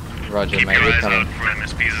correct. Roger, Keep mate, your we're eyes coming. out for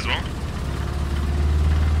MSPs as well.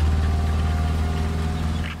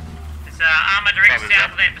 There's armour direct Copy south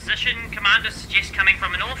that. of that position. Commander suggests coming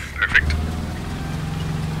from the north. Perfect.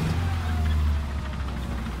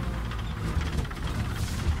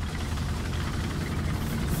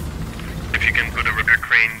 If you can put a repair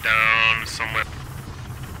crane down somewhere.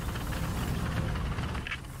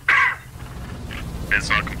 It's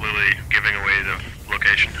not completely giving away the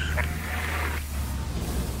location.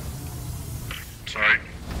 Sorry.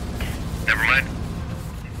 Never mind.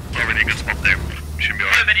 Already a good spot there. Should be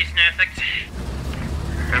alright. Nobody's perfect.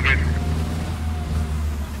 Okay.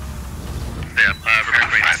 Yeah, repair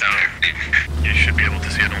crane's down. You should be able to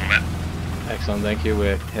see it on the map. Excellent, thank you.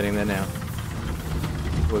 We're heading there now.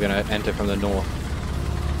 We're going to enter from the north.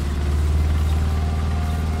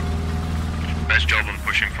 Best job on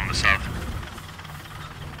pushing from the south.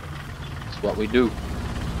 It's what we do.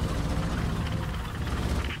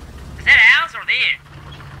 Is that ours or theirs?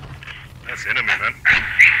 That's enemy, man.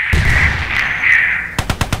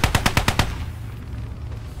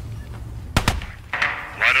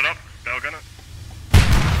 Light it up, bell gunner.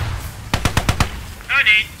 No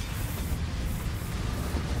need.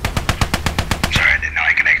 Sorry, I didn't know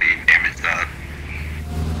I could actually damage the...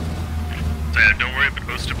 So yeah, don't worry about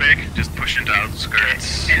poster bake, just push into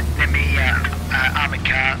outskirts. Enemy armored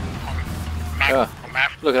car Oh, on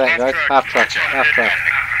map. look at that, guys. Half truck, half truck.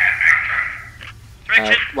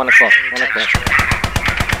 Direction. 1 o'clock, 1 o'clock.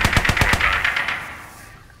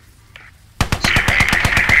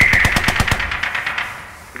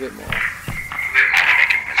 A bit more.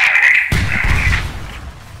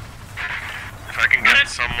 If I can get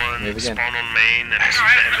someone Move again. spawn on main and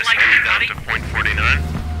Alright, the but like MSP down everybody. to point 49.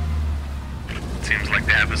 Seems like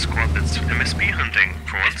they have a squad that's MSP hunting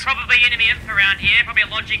for There's once. probably enemy imp around here, probably a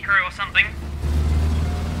logic crew or something.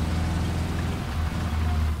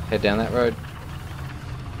 Head down that road.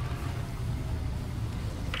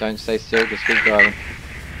 Don't stay still, just keep driving.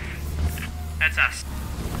 That's us.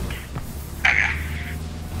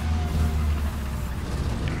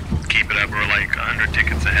 Keep it up, we're like 100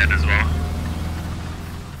 tickets ahead as well.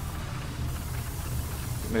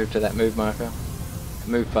 Move to that move marker.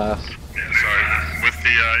 Move fast. Yeah, sorry. With the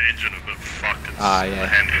engine a bit fucked, it's Ah, yeah. the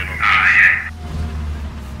handling on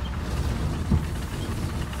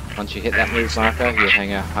Once you hit that move marker, you'll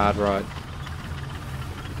hang a hard right.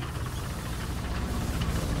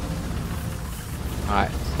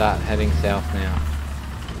 Alright, start heading south now.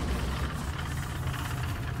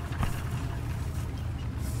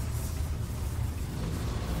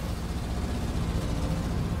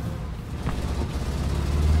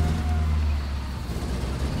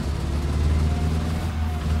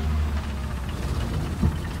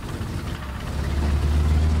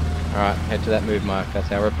 Alright, head to that move mark,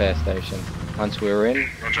 that's our repair station. Once we're in,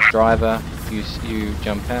 driver, you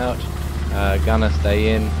jump out, gunner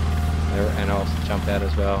stay in, and I'll jump out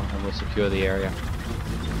as well, and we'll secure the area.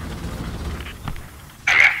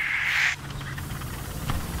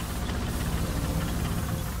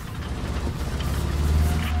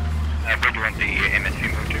 Where do you want the MSC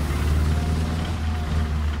moved to?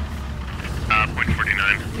 Point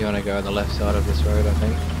 49. You want to go on the left side of this road, I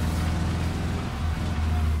think.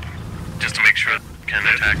 Just to make sure it can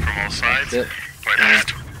attack from all sides. That's it. Right now,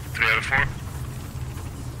 3 out of 4.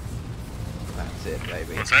 That's it,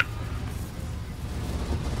 baby. What's that?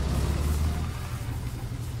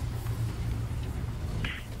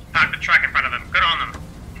 Park the truck in front of him.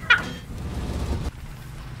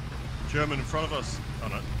 German in front of us. Oh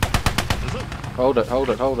no. Is it? Hold it,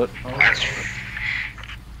 hold it, hold it. Hold it.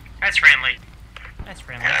 That's friendly. That's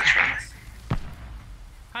friendly. Yeah, that's friendly.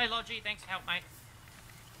 Hey, Logie, thanks for help, mate.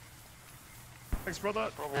 Thanks,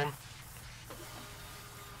 brother. Problem.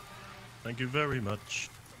 Thank you very much.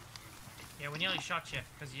 Yeah, we nearly shot you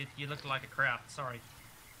because you looked like a crowd. Sorry.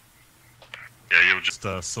 Yeah, you were just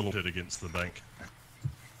silhouetted against the bank.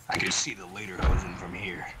 I can see the lederhosen from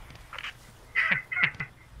here.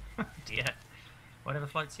 Dear. Whatever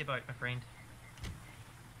floats your boat, my friend.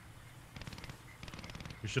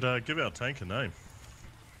 We should give our tank a name.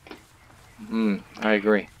 I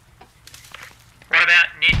agree. What about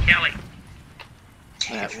Ned Kelly?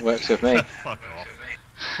 That works with me. Fuck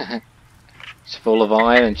off. She's full of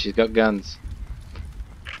iron and she's got guns.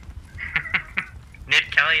 Ned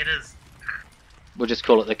Kelly it is. We'll just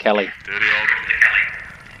call it the Kelly. Dirty old.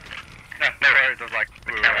 No worries, I was like,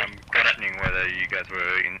 we were questioning whether you guys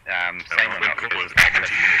were in, same or not, because it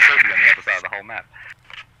could be on the other side of the whole map.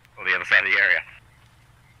 Or the other side of the area.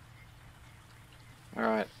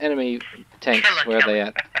 Alright, enemy tanks, Killer where are they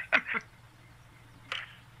at?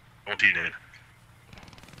 What you did.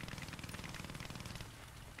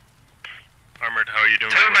 Armored, how are you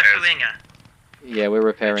doing? Too much winger. Yeah, we're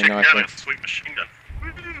repairing Check out nicely. that sweet machine gun.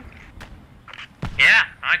 Yeah,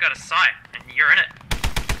 I got a sight, and you're in it.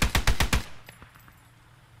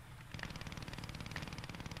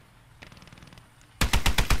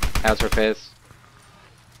 How's repairs?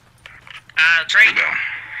 Green.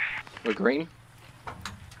 We're green?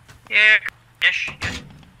 Yeah, ish.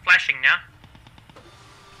 Flashing now.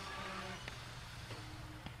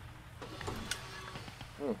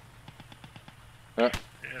 Oh. Yeah,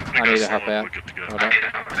 I need to hop out. We're good to go. Hold on.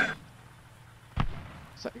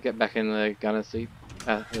 So get back in the gunner seat.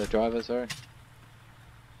 The driver, sorry.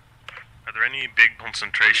 Are there any big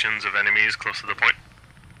concentrations of enemies close to the point?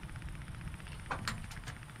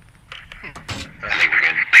 I think we're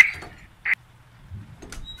good.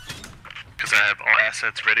 Because I have all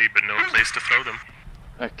assets ready, but no place to throw them.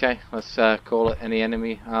 Okay, let's call it any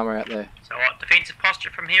enemy armor out there. So what, defensive posture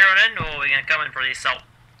from here on in, or are we going to go in for the assault?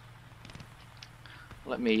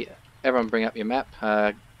 Let me, everyone bring up your map.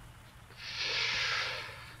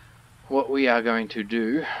 What we are going to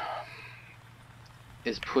do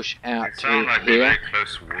is push out It sounds to like we're here, very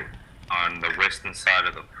close on the western side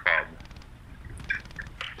of the fob.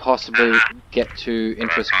 possibly get to But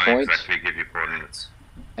interest I can't point exactly give you coordinates.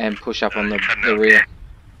 and push up on the Cutting out. rear.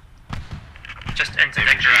 Just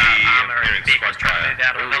interdict MG, armor and hearing vehicles squad trying to move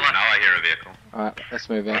out of fire. the Ooh, villa. now I hear a vehicle. Alright, let's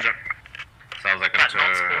move out. Sounds like But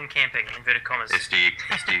not a spawn camping, inverted commas. SD,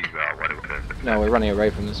 whatever. No, we're running away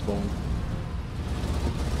from the spawn.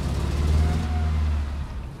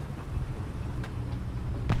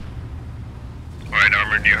 Alright,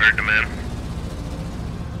 Armored, you heard the man.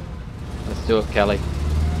 Let's do it, Kelly.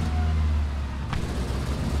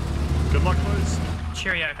 Good luck, boys.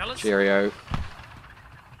 Cheerio, fellas. Cheerio.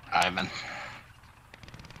 Ivan.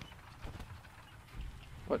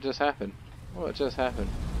 What just happened? What just happened?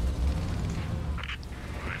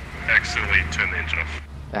 Accidentally turn the engine off.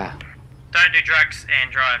 Ah, Don't do drugs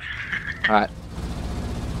and drive. alright.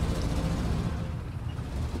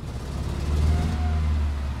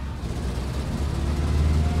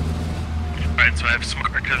 Alright, so I have some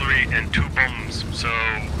artillery and 2 bombs. So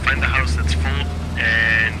find the house that's full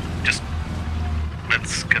and just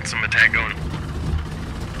let's get some attack going.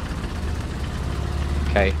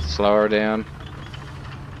 Okay, slow her down.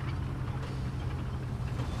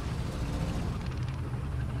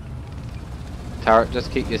 Turret,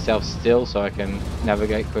 just keep yourself still so I can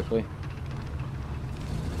navigate quickly.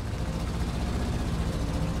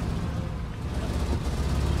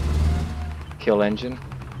 Kill engine.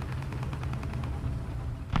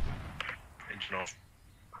 Engine off.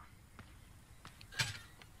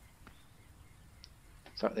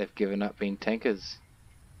 It's like they've given up being tankers.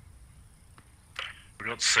 We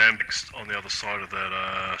got sandbags on the other side of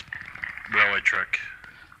that railway track.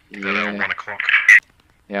 At 1 Yeah, o'clock.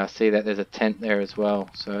 yeah, I see that there's a tent there as well,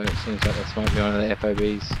 so it seems like this might be one of the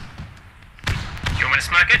FOBs. You want me to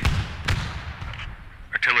smoke it?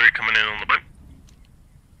 Artillery coming in on the boat.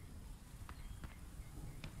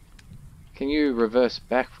 Can you reverse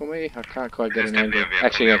back for me? I can't quite get There's an definitely angle. a vehicle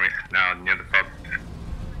Actually, near me. Now near the fob.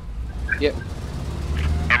 yep.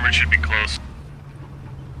 Armored should be close.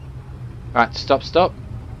 Alright, stop, stop.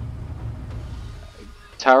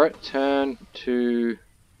 Turret, turn to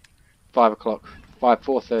 5 o'clock.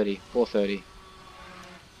 4:30. 4:30.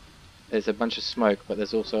 There's a bunch of smoke, but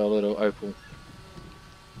there's also a little opal.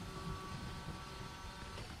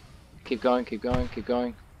 Keep going, keep going, keep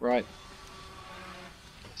going. Right.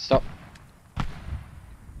 Stop.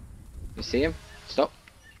 You see him? Stop.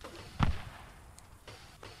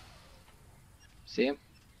 See him?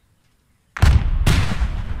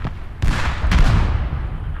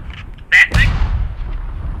 That thing?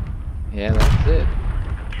 Yeah, that's it.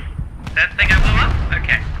 That thing I blew up?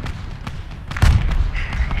 Okay.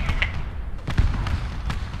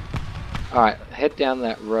 Alright, head down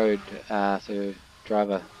that road, so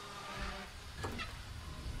driver.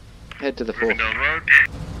 Head to the Moving fourth. down the road.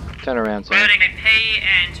 Turn around, sorry. Loading a P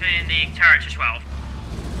and turning the turret to 12.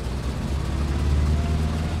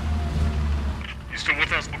 You still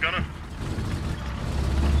with us, Gunner?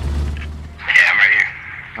 Yeah, I'm right here.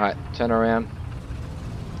 Alright, turn around.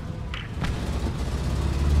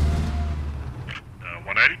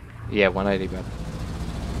 180. Yeah, 180, bud.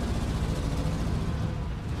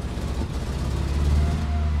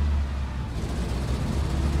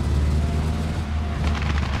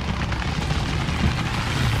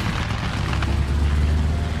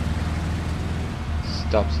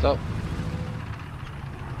 Stop, stop.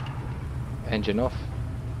 Engine off.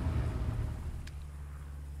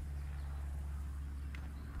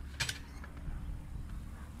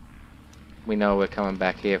 We know we're coming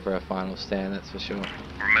back here for our final stand, that's for sure.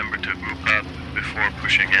 Remember to group up before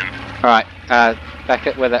pushing in. Alright, back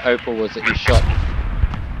at where that Opal was that you shot.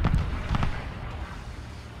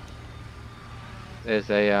 There's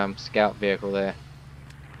a scout vehicle there.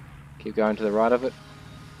 Keep going to the right of it.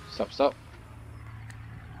 Stop, stop.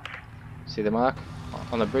 See the mark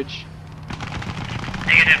on the bridge?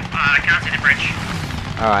 Negative, I can't see the bridge.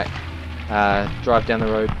 Alright, drive down the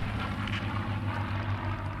road.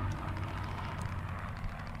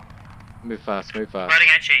 Move fast, move fast. Loading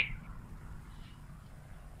HE.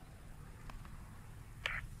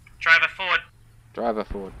 Driver forward. Driver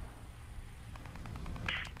forward.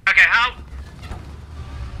 Okay, how?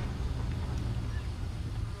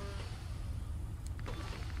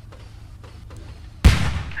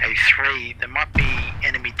 Hey, 3, there might be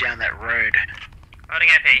enemy down that road. Loading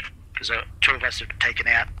AP. Because 2 of us have taken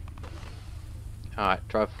out. Alright,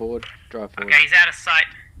 drive forward, drive forward. Okay, he's out of sight.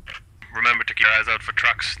 Remember to keep your eyes out for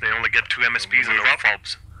trucks. They only get 2 MSPs and no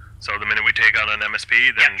FOBs. So the minute we take out an MSP,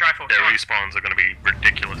 then drive forward, their come on. respawns are going to be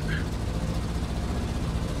ridiculous.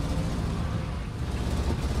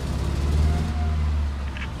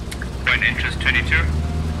 Point interest 22.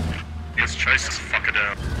 Let's chase this fucker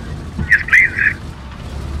down. Yes, please.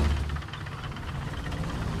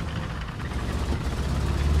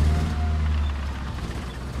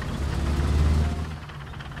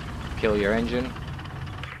 Kill your engine.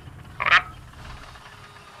 Hold up.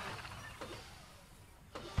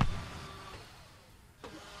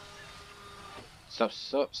 Stop,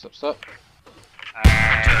 stop, stop, stop. I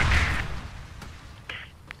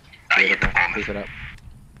hit the bomb. Keep it up.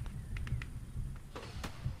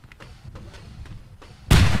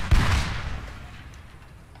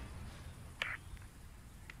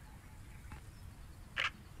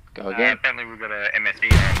 Go again. Apparently we've got a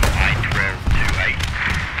MSD on I-1228.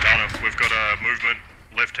 Gunner, we've got a movement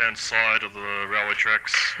left-hand side of the railway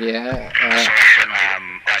tracks. Yeah,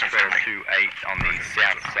 I-1228 on the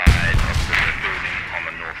south side of the building on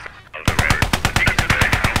the north side of the road.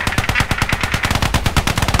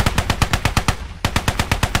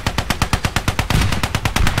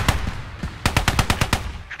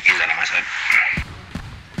 He's out on my side.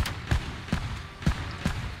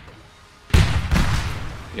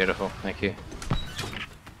 beautiful, thank you.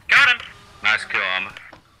 Got him. Nice kill, Armor.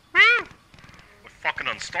 Woo! We're fucking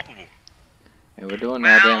unstoppable. Yeah, we're doing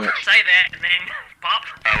our Well, damage. say that and then pop.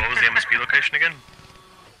 What was the MSP location again?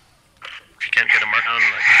 If you can't get a mark on, I can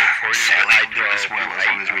do it for you. Sadly, do this well as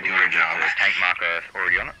long as we do our job. The tank marker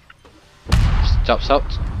already on it. Stop, stop.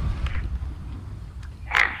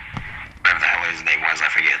 Whatever the hell his name was, I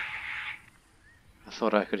forget. I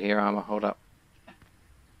thought I could hear armor, hold up.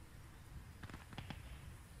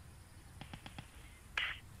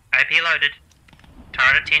 AP loaded.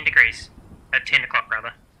 Turret at 10 degrees. At 10 o'clock,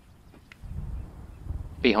 rather.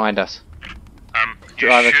 Behind us. You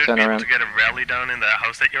Driver, should turn be able around. to get a rally down in that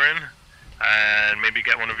house that you're in, and maybe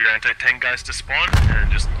get one of your anti-tank guys to spawn,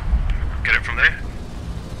 and just get it from there.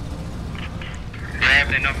 Yeah,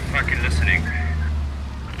 they're not fucking listening.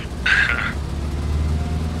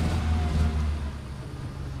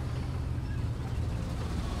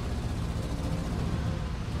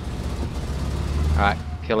 Alright,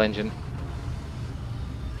 kill engine.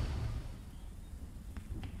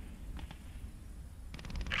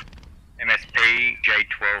 MSP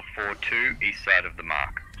J1242, east side of the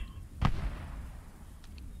mark.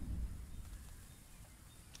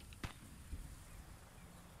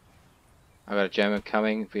 I've got a German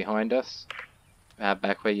coming behind us.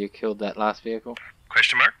 Back where you killed that last vehicle.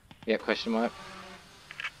 Question mark? Yeah, question mark.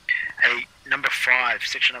 Hey, number 5,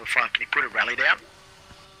 section number 5, can you put a rally down?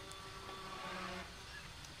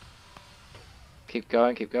 Keep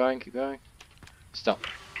going, keep going, keep going. Stop.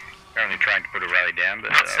 Currently trying to put a rally down,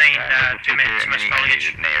 but Not seeing 2 minutes, much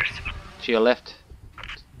foliage. To your left.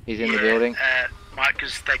 He's in the building. Mike,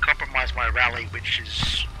 because they compromised my rally, which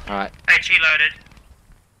is... Alright. HE loaded.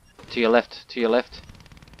 To your left, to your left.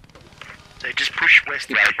 They just push west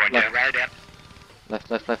to Left, point down, rally down. Left,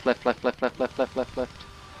 left, left, left, left, left, left, left, left, left, left.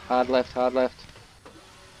 Hard left, hard left.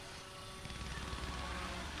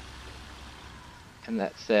 And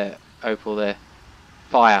that's Opal there.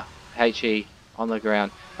 Fire. HE on the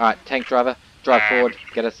ground. Alright, tank driver, drive forward,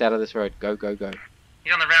 get us out of this road. Go, go, go.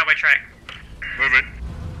 He's on the railway track. Move it.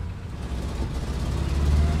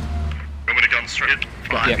 Want me to gun straight?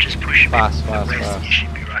 Fine, Yep. just push Fast, the fast, west, fast. you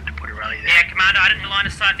should be right to put a rally there. Yeah, Commander, I didn't line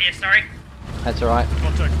of sight there, sorry. That's alright.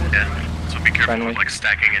 Yeah. So be careful Friendly. with like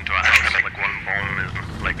stacking into a house. Like one bomb is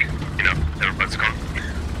like, you know, everybody's gone.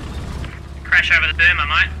 Crash over the berm, I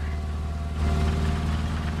might.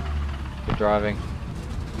 Good driving.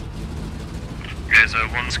 You guys,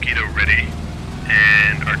 one Skeeto ready,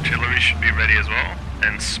 and artillery should be ready as well,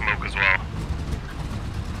 and smoke as well.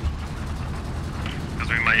 Because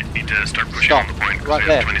we might need to start pushing Stop. on the point, because Right we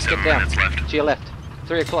there. have 27 Get down. minutes left. To your left.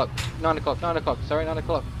 3 o'clock. 9 o'clock. 9 o'clock. Sorry, 9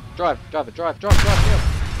 o'clock. Drive. Drive it. Drive. Drive. Drive. Drive.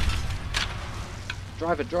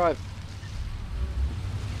 Drive it. Drive.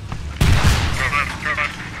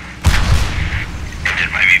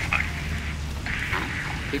 Engine might be fine.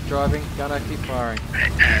 Keep driving. Gunner, keep firing. 5,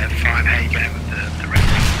 how you going with the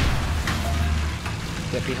rally?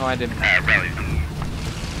 Get behind him. rally.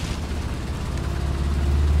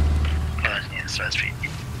 Yeah, so it's feet.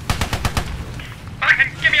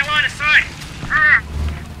 Fucking give me a line of sight!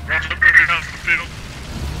 Roger, moving out to the field.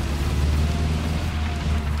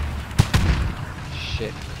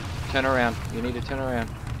 Shit. Turn around. You need to turn around.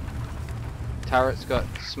 Turret's got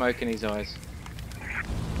smoke in his eyes.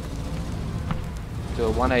 Do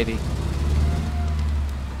a 180.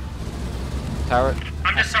 Turret.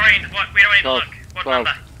 I'm just sorry, what, we don't even 12. look. What 12.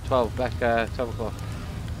 number? 12. Back 12 o'clock.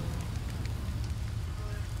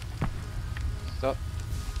 Stop.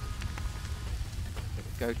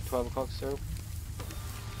 Go 12 o'clock still.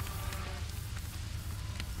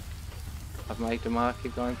 I've made the mark.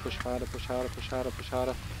 Keep going. Push harder. Push harder. Push harder. Push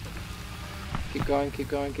harder. Keep going. Keep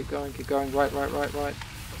going. Keep going. Keep going. Right. Right. Right. Right.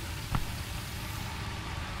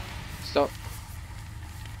 Stop.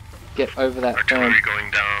 Get over that Artillery berm.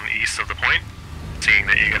 going down east of the point, seeing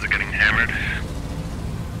that you guys are getting hammered.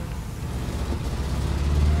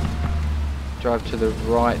 Drive to the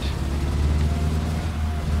right.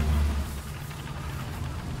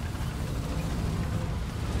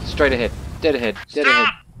 Straight ahead. Dead ahead. Dead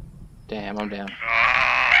ahead. Damn, I'm down. Fuck,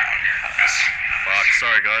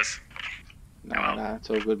 sorry guys. No, no, it's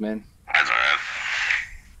all good, man. That's alright.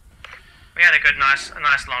 We had a nice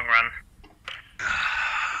long run.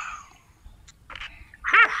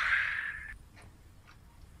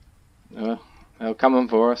 Whew. They're coming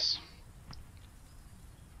for us.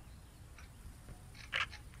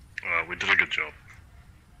 We did a good job.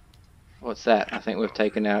 What's that? I think we've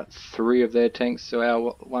taken out 3 of their tanks to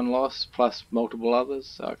our 1 loss, plus multiple others,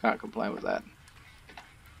 so I can't complain with that.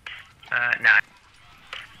 No.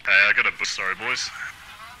 Hey, I got a boost, sorry boys.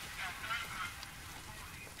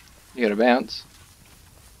 You gotta bounce.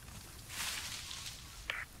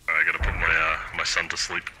 I gotta put my son to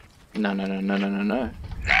sleep. No, no, no, no, no, no, no.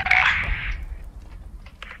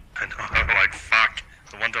 I know, like fuck.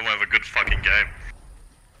 The one time we have a good fucking game.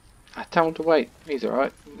 I tell him to wait. He's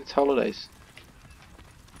alright. It's holidays.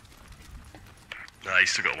 Nah,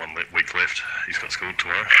 he's still got 1 week left. He's got school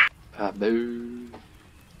tomorrow. Ah, boo.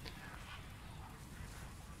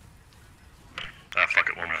 Ah, fuck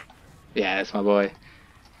it, 1 minute. Yeah, that's my boy.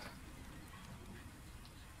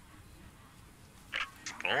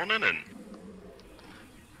 Spawning in.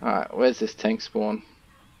 Alright, where's this tank spawn?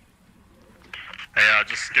 Hey,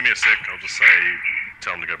 just give me a sec. I'll just say,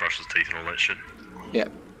 tell him to go brush his teeth and all that shit.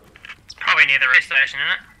 Yep. It's probably near the rest station,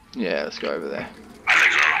 isn't it? Yeah, let's go over there. I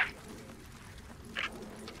think so.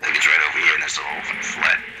 I think it's right over here in this little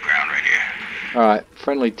flat ground right here. Alright,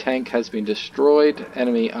 friendly tank has been destroyed.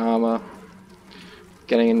 Enemy armor.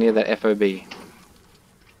 Getting in near that FOB.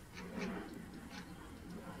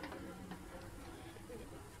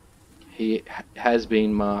 He has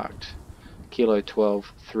been marked. Kilo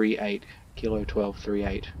 1238. Kilo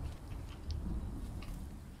 1238.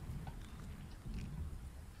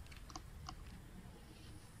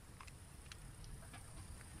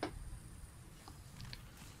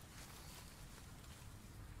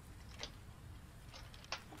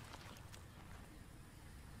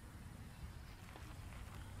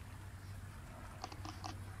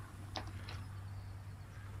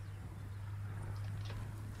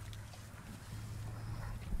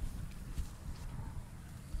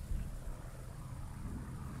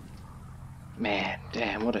 Man,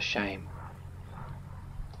 damn, what a shame.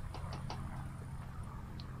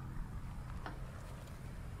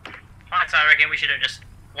 So I reckon we should have just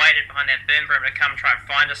waited behind that burn for him to come try and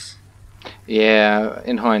find us. Yeah,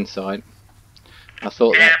 in hindsight, I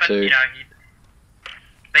thought Yeah, that but too. you know,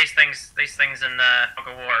 these things in Fog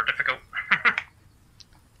of War are difficult.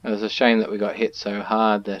 It was a shame that we got hit so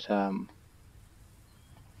hard that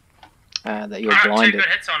that you're Alright, 2 blinded. good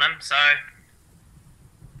hits on him, so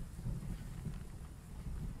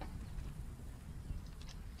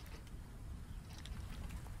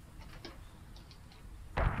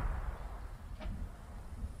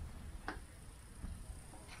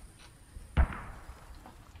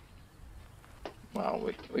Well,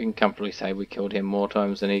 we can comfortably say we killed him more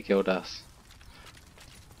times than he killed us.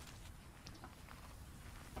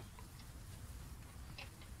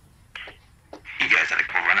 You guys had a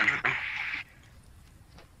couple run-ins with them?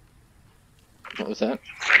 What was that?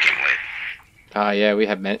 I came late. Ah, yeah, we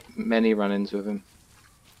had many run-ins with him.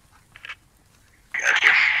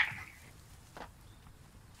 Gotcha.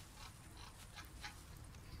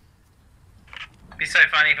 it'd be so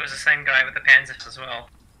funny if it was the same guy with the Panzers as well.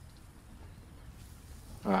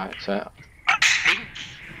 Alright, so I think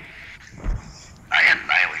I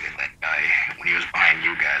annihilated that guy when he was behind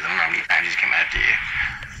you guys. I don't know how many times he's come after you.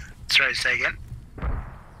 Sorry, say again.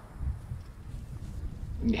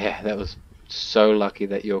 yeah, that was so lucky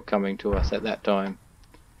that you're coming to us at that time.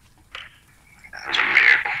 That was a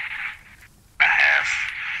miracle. A half.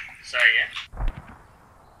 So yeah.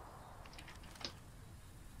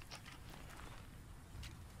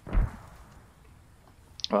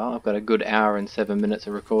 Well, I've got a good hour and 7 minutes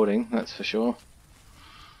of recording, that's for sure.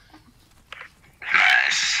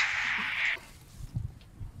 Nice.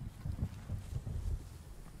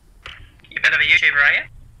 You a bit of a YouTuber, are you?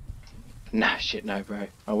 Nah, shit, no, bro.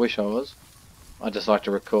 I wish I was. I just like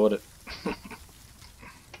to record it.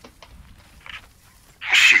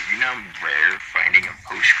 Shit, you know how rare finding a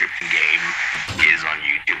PostScriptum game is on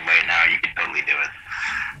YouTube right now? You could totally do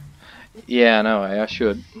it. Yeah, no way, I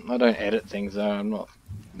should. I don't edit things though, I'm not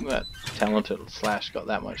that talented / got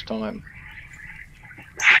that much time.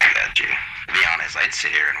 I got you. To be honest, I'd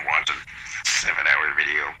sit here and watch a 7-hour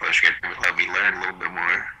video. PostScriptum would let me learn a little bit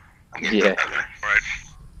more. I'm getting Yeah. better. Right.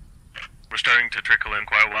 We're starting to trickle in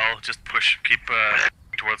quite well. Just keep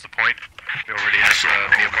towards the point. We already have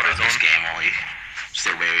the bodies this on. game only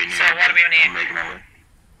still very new. So what are we on here? I'm making my way.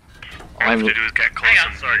 All we have to do is get close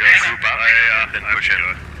and Sorry guys, group up and push in.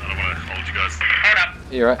 I don't want to hold you guys. Hold up.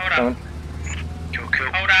 You're right, Hold come up. on. Cool, cool.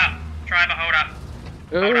 Hold up. Driver, hold up.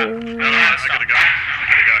 Hold up. Ooh. I gotta go.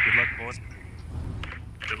 Good luck, boys.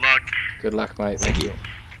 Good luck. Good luck, mate, thank you.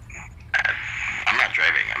 I'm not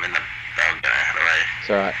driving. I'm in the dog gunner. How do I? It's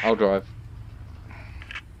alright, I'll drive.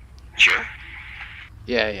 Sure.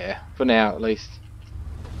 Yeah, for now at least.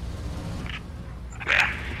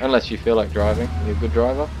 Yeah. Unless you feel like driving. You're a good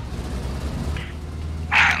driver?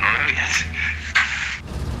 I don't know yet.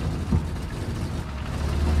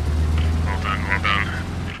 Well done, well done.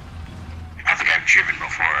 I think I've driven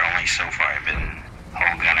before. Only so far I've been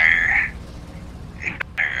whole gunner,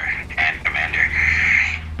 and commander.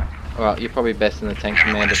 Well, you're probably best in the tank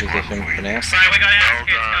commander position for now. So we got Well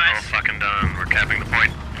outskirts, done, all guys. fucking done. We're capping the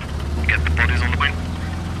point. Get the bodies on the point.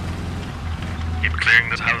 Keep clearing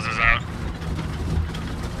those houses out.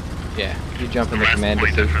 Yeah, you jump in the Last commander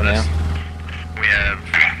point suit for for now. this. We have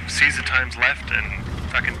Caesar times left and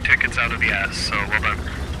fucking tickets out of the ass, so well done.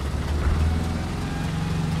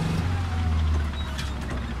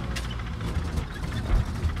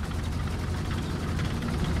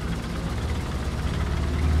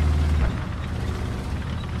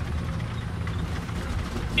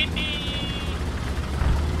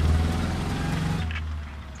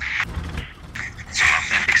 It's an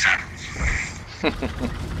authentic sound.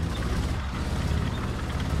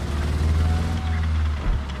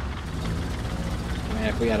 Man,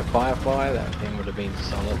 if we had a firefly, that thing would have been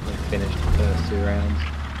solidly finished the first 2 rounds.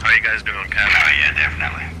 How are you guys doing on Oh camera? yeah,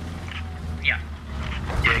 definitely. Yeah.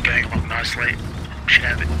 Yeah, going along nicely. Should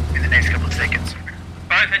have it in the next couple of seconds.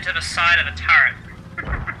 Both into the side of the turret.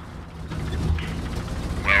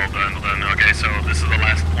 Well done, well done. Okay, so this is the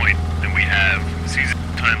last point, and we have Caesar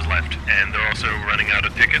times left, and they're also running out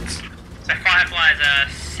of tickets. So Firefly's a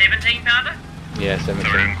 17 pounder? Yeah, So we're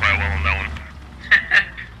 17. doing quite well on that one.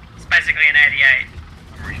 It's basically an 88.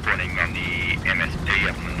 Respawning on the MSP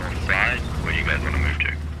up on the north side. Where do you guys want to move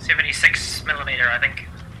to? 76mm, I think.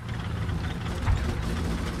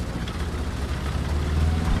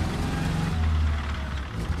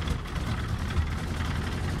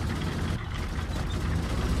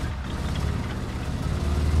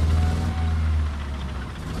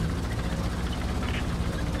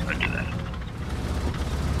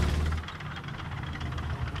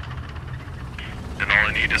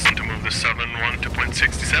 I need is to move the 7-1 to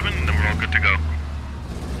 .67, and then we're all good to go.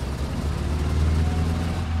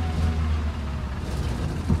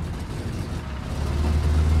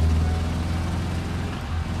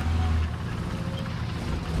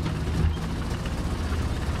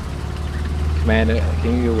 Commander,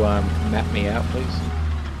 can you map me out, please?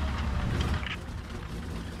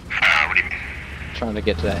 What do you mean? Trying to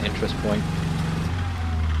get to that interest point.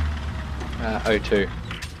 02.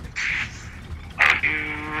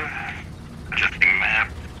 Adjusting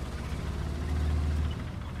map.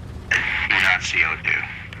 Do not see O2.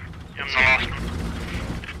 I'm the last one.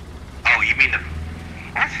 Oh, you mean the...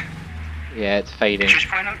 What? Yeah, it's fading. Interest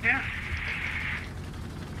point O2?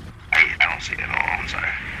 I don't see it at all, I'm sorry.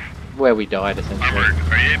 Where we died, essentially. Armored,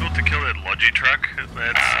 are you able to kill that Logi truck that's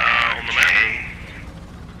on the map?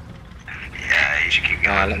 Yeah, you should keep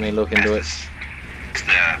going. Let me look into it.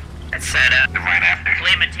 It's the right after.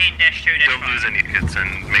 Lima 10-2-5. Don't lose any kits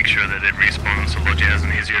and make sure that it respawns so Logi has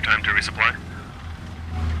an easier time to resupply.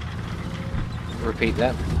 Repeat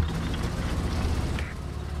that.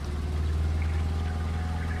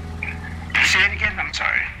 Say it again? I'm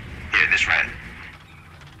sorry. Yeah, this right.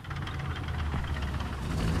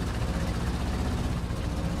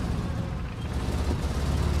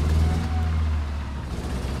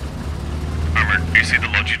 Armored, do you see the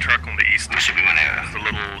Logi truck on the east? There should be one there. The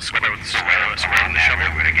little square with the square Around with the that shovel.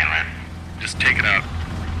 road again, right? Just take it out.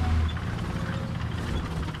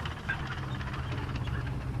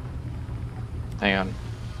 Hang on.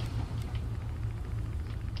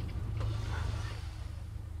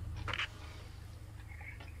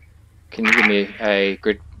 Can you give me a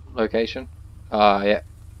grid location? Yeah.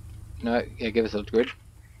 No, yeah, give us a grid.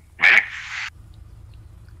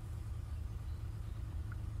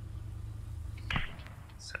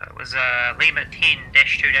 So it was Lima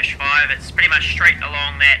 10-2-5. It's pretty much straight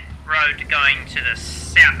along that road going to the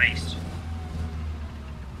southeast.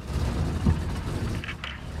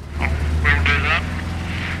 We'll do that.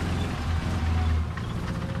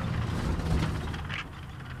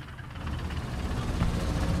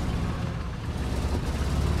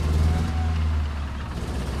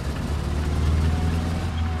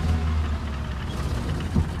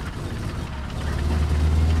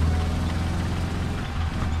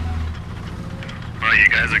 Oh, you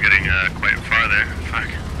guys are getting quite far there. Fuck.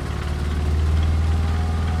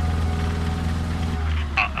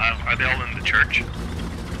 Are they all in the church?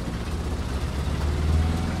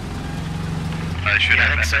 I should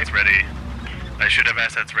have assets ready. I should have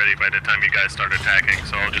assets ready by the time you guys start attacking,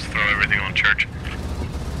 so I'll just throw everything on church.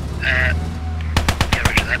 Get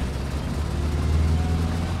rid of that.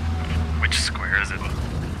 Which square is it?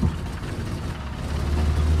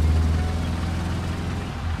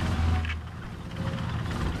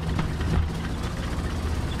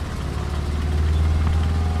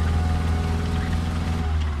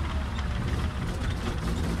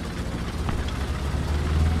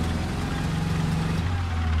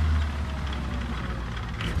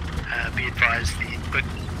 Be advised, the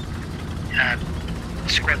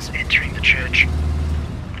squad's entering the church.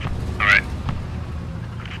 Alright.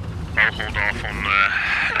 I'll hold off on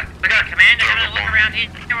We got a commander having a look around here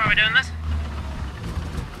while we're doing this.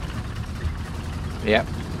 Yep.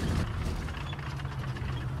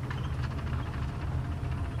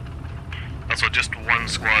 Also, just one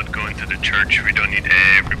squad going to the church. We don't need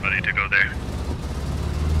everybody to go there.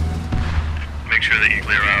 Make sure that you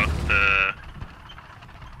clear out the...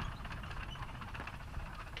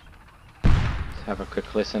 Let's have a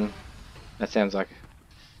quick listen. That sounds like a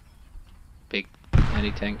big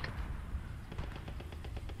anti-tank.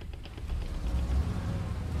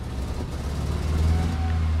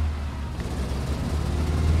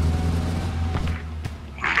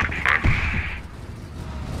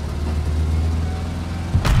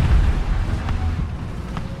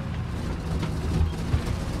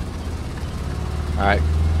 Alright,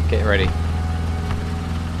 get ready.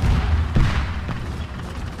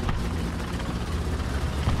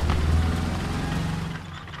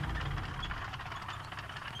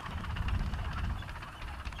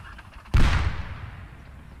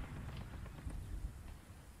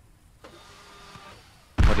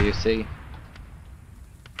 What do you see?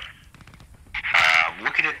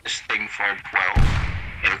 Looking at this thing for 12,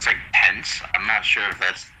 it looks like tents. I'm not sure if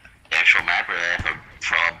that's the actual map or if a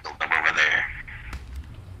fraud built up over there.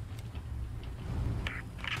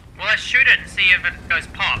 Well, let's shoot it and see if it goes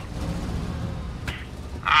pop.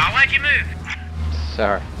 Why'd you move?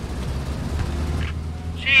 Sorry.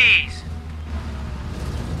 Jeez.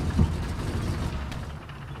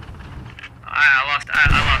 I lost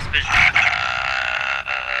vision.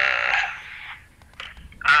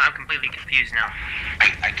 I'm completely confused now.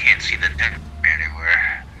 I can't see the deck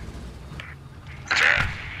anywhere. That's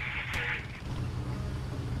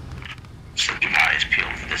so keep my eyes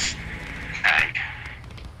peeled for this ag.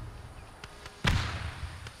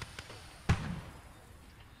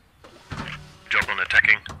 Job on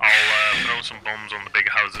attacking. I'll throw some bombs on the big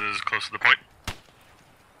houses close to the point.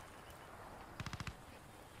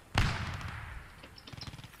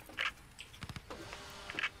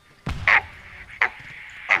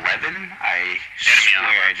 I swear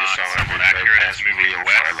I just saw someone accurate as moving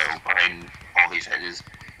west behind all these hedges.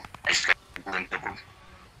 I just got a glimpse of them.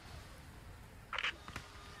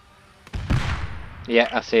 Yeah,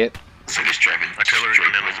 I see it. So just driving artillery straight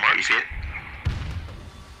in towards the the mark. you see it?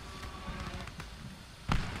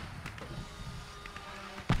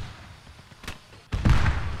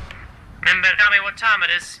 Remember, tell me what time it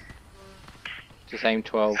is. Just aim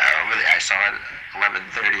 12. Over there, I saw it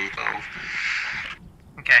 11:30, 12.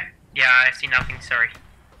 Okay. Yeah, I see nothing, sorry.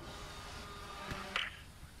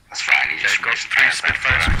 That's fine, he just got missed 3 past that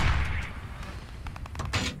Spitfires.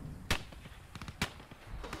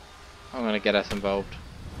 I'm gonna get us involved.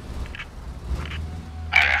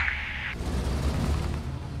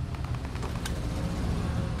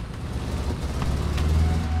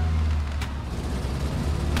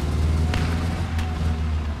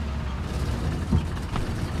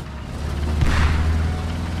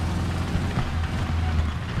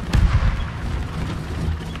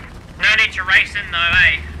 No need to race in though,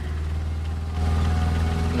 eh?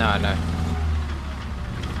 No, no.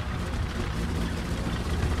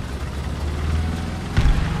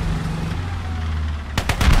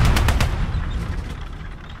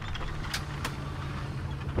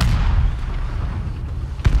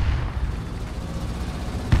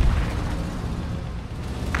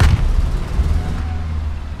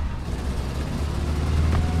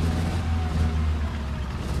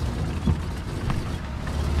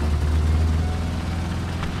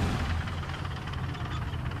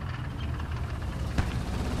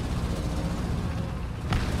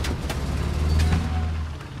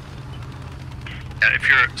 If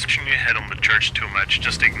you're switching your head on the church too much,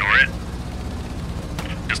 just ignore it.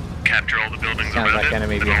 Just capture all the buildings Sounds around like it.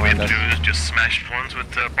 enemy Then all we behind have to us. do is just smash ones with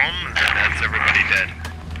the bomb, and then that's everybody dead.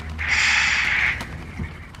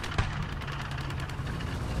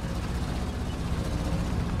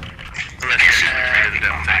 Unless you're the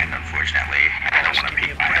devil thing. Unfortunately, I don't want to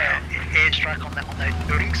peek my head out. Airstrike on those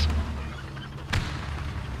buildings.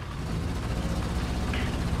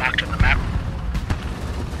 Marked on the map.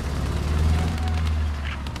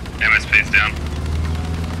 MSP's down.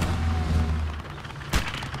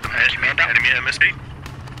 Commander. Enemy MSP?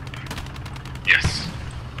 Yes.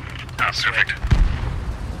 Ah, perfect.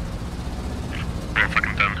 We're all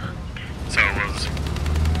fucking done. So it was.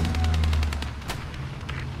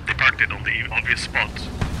 They parked it on the obvious spot.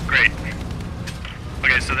 Great.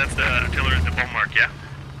 Okay, so that's the artillery at the bomb mark, yeah?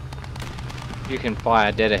 You can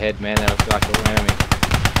fire dead ahead, man. That looks like an enemy.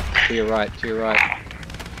 To your right, to your right.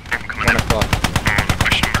 Bomb coming 1 in. o'clock. Oh, the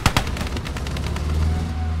question mark.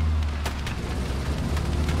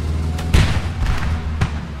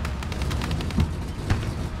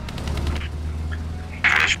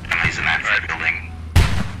 There's enemies in that red building.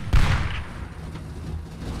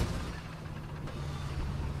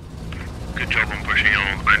 Good job on pushing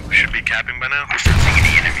on. We should be capping by now. I'm still seeing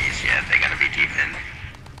any enemies yet. They gotta be deep in.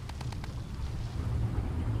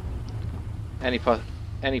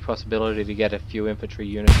 Any possibility to get a few infantry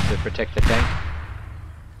units to protect the tank?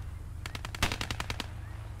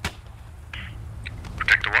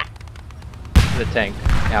 Protect the what? The tank,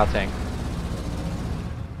 our tank.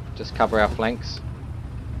 Just cover our flanks.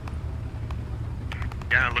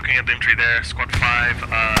 Yeah, looking at the entry there, squad 5,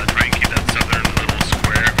 try and keep that southern little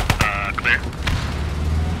square clear.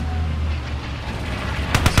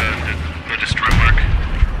 So, the destroy mark.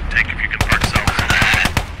 Tank if you can park south.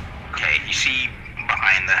 Okay, you see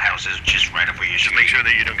behind the houses, just right up where you Just make sure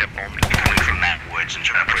that you don't get bombed. coming from that woods and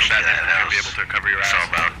trying to push that You'll house. be able to cover your It's ass. all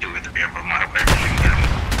about do with the beer, but my everything get him.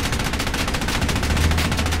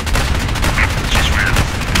 It's just right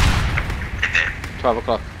there. 12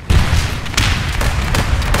 o'clock.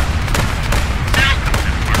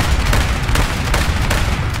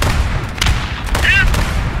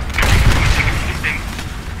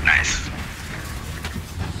 Nice.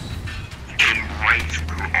 Came right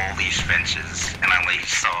through all these fences, and I only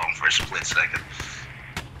saw him for a split second.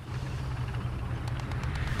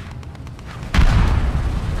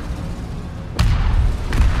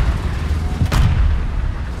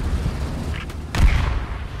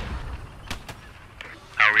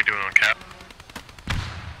 How are we doing on cap?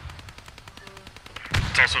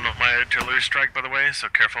 It's also not my artillery strike, by the way, so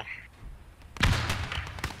careful.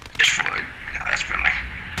 Just Floyd. No, that's friendly.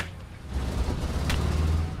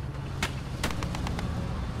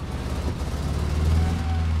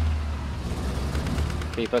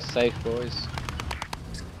 Keep us safe, boys.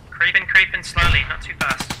 Creeping slowly, not too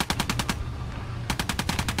fast.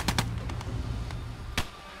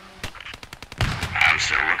 I'm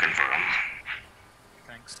still looking for him.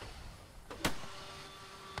 Thanks.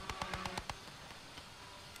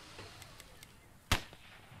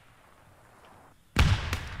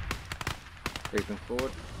 Creeping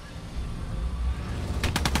forward.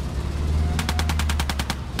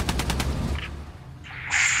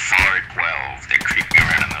 Floor 12. They're creeping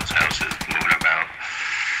around in those houses, moving about.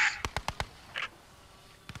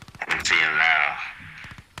 I can see him now.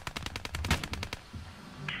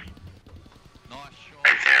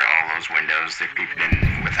 Right there, all those windows, they're peeping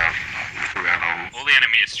in without homes. All the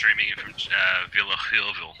enemy is streaming in from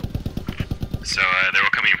Villeville. So they're all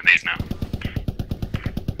coming in from these now.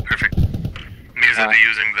 Perfect. Means that they're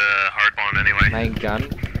using the hard bomb anyway. Main gun.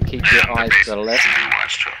 Keep your eyes to the left.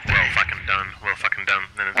 Well fucking done.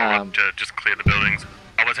 Then it's all up to just clear the buildings.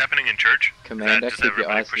 Oh, what's happening in church? Commander, Just keep your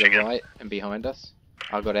everybody eyes to the pushing in? right and behind us.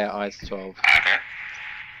 I got our eyes 12. Okay.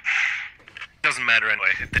 Doesn't matter anyway.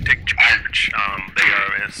 If they take charge, they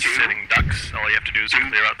are sitting ducks. All you have to do is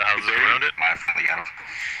clear out the houses around it. My friendly house.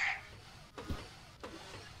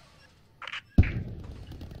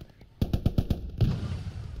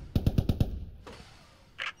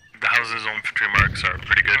 The houses on infantry marks are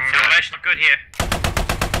pretty good. Elevation look good here.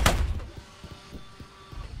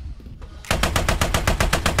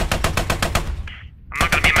 I'm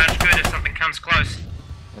not gonna be much good if something comes close.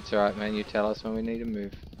 That's alright, man. You tell us when we need to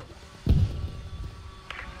move.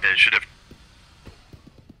 It should have.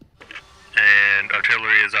 And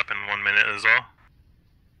artillery is up in 1 minute as well.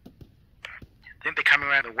 I think they're coming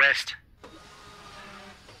around the west.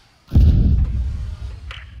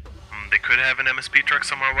 They could have an MSP truck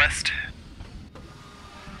somewhere west.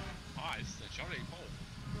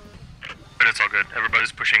 But it's all good.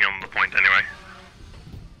 Everybody's pushing on the point anyway.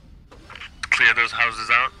 Clear those houses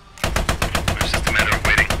out. It's just a matter of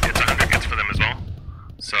waiting. It's 100 hits for them as well.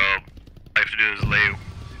 So all I have to do is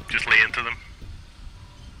just lay into them.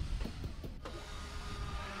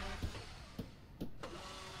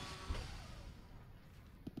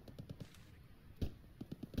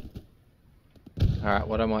 Alright,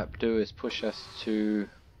 what I might do is push us to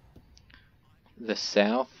the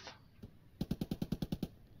south.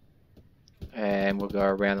 And we'll go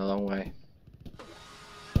around the long way.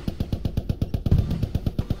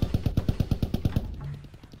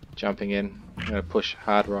 Jumping in. I'm going to push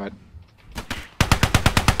hard right.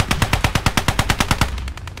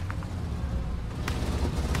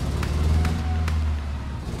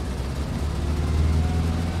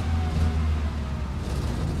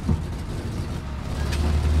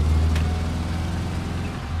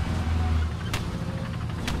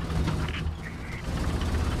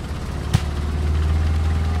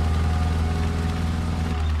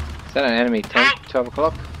 Is that an enemy tank? 12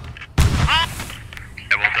 o'clock? Yeah,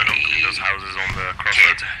 well done opening those houses on the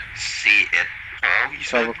crossroads. See it. 12, you 12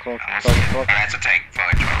 said? o'clock. Oh, 12 o'clock. that's a tank.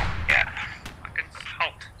 5, 12. Yeah. Fucking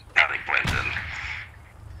halt. Now they blend in.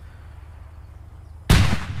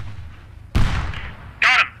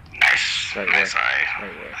 Got him! Nice. Great Nice work. eye.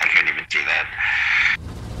 Great work. I couldn't even see that.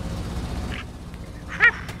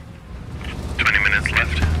 20 minutes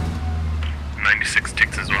left. 96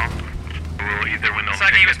 ticks as well. We'll either win on Looks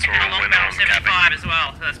like he was tickets or picking a long win barrel on capping. 75 as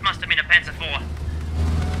well, so this must have been a Panzer IV.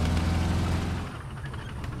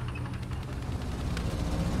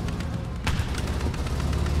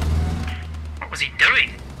 What was he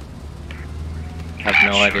doing? I have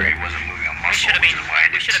no Not sure idea. He wasn't moving a We muscle, should have which is why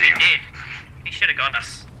I been, didn't dead. He should have got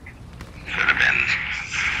us. Should have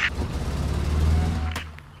been.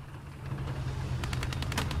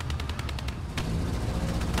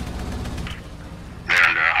 They're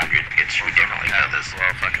under 100 hits. We definitely got this.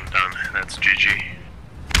 Well fucking done. That's GG.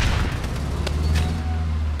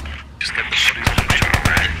 Just get the bodies on the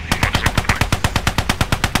point. Bodies on the point.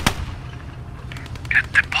 Get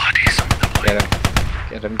the bodies on the point. Get him.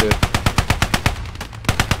 Get him good.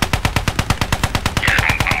 Yeah,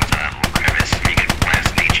 one time, little crevice. You can blast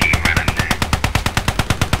an HE right in there.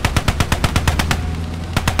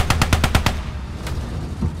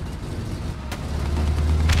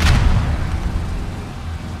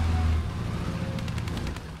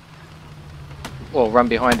 Oh, run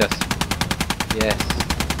behind us. Yes.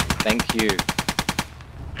 Thank you.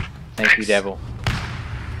 Thank you, Devil.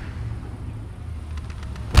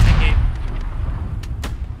 Thank you.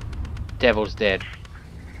 Devil's dead.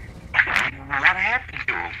 What happened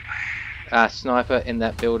to him? Sniper in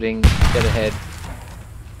that building, dead ahead.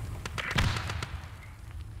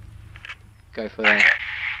 Go for that.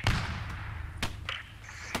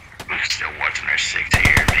 We're still watching our 6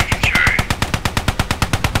 here, making sure.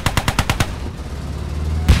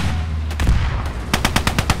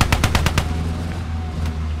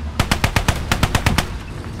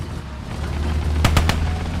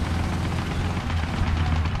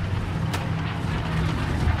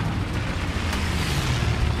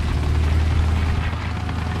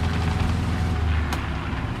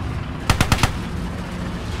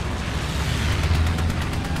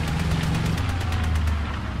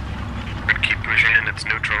 It's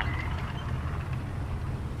neutral.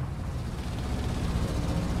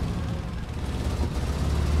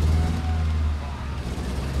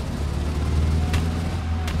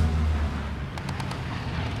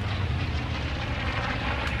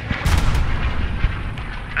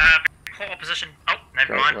 Poor position. Oh,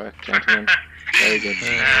 never Great mind. work, gentlemen. Very good.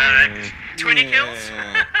 20 kills?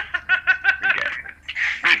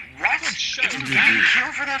 Wait, what? Did you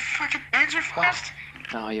kill for that fucking answer fast?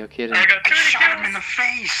 Oh, you're kidding. I got I 20 shot him in kills! the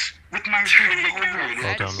face with my revolver.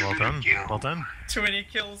 Well done, well done, well done. 20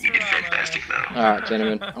 kills You for did Rama. fantastic, though. Alright,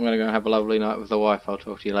 gentlemen. I'm going to go and have a lovely night with the wife. I'll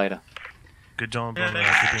talk to you later. Good job on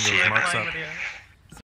Yeah, keeping those marks playing up. with you.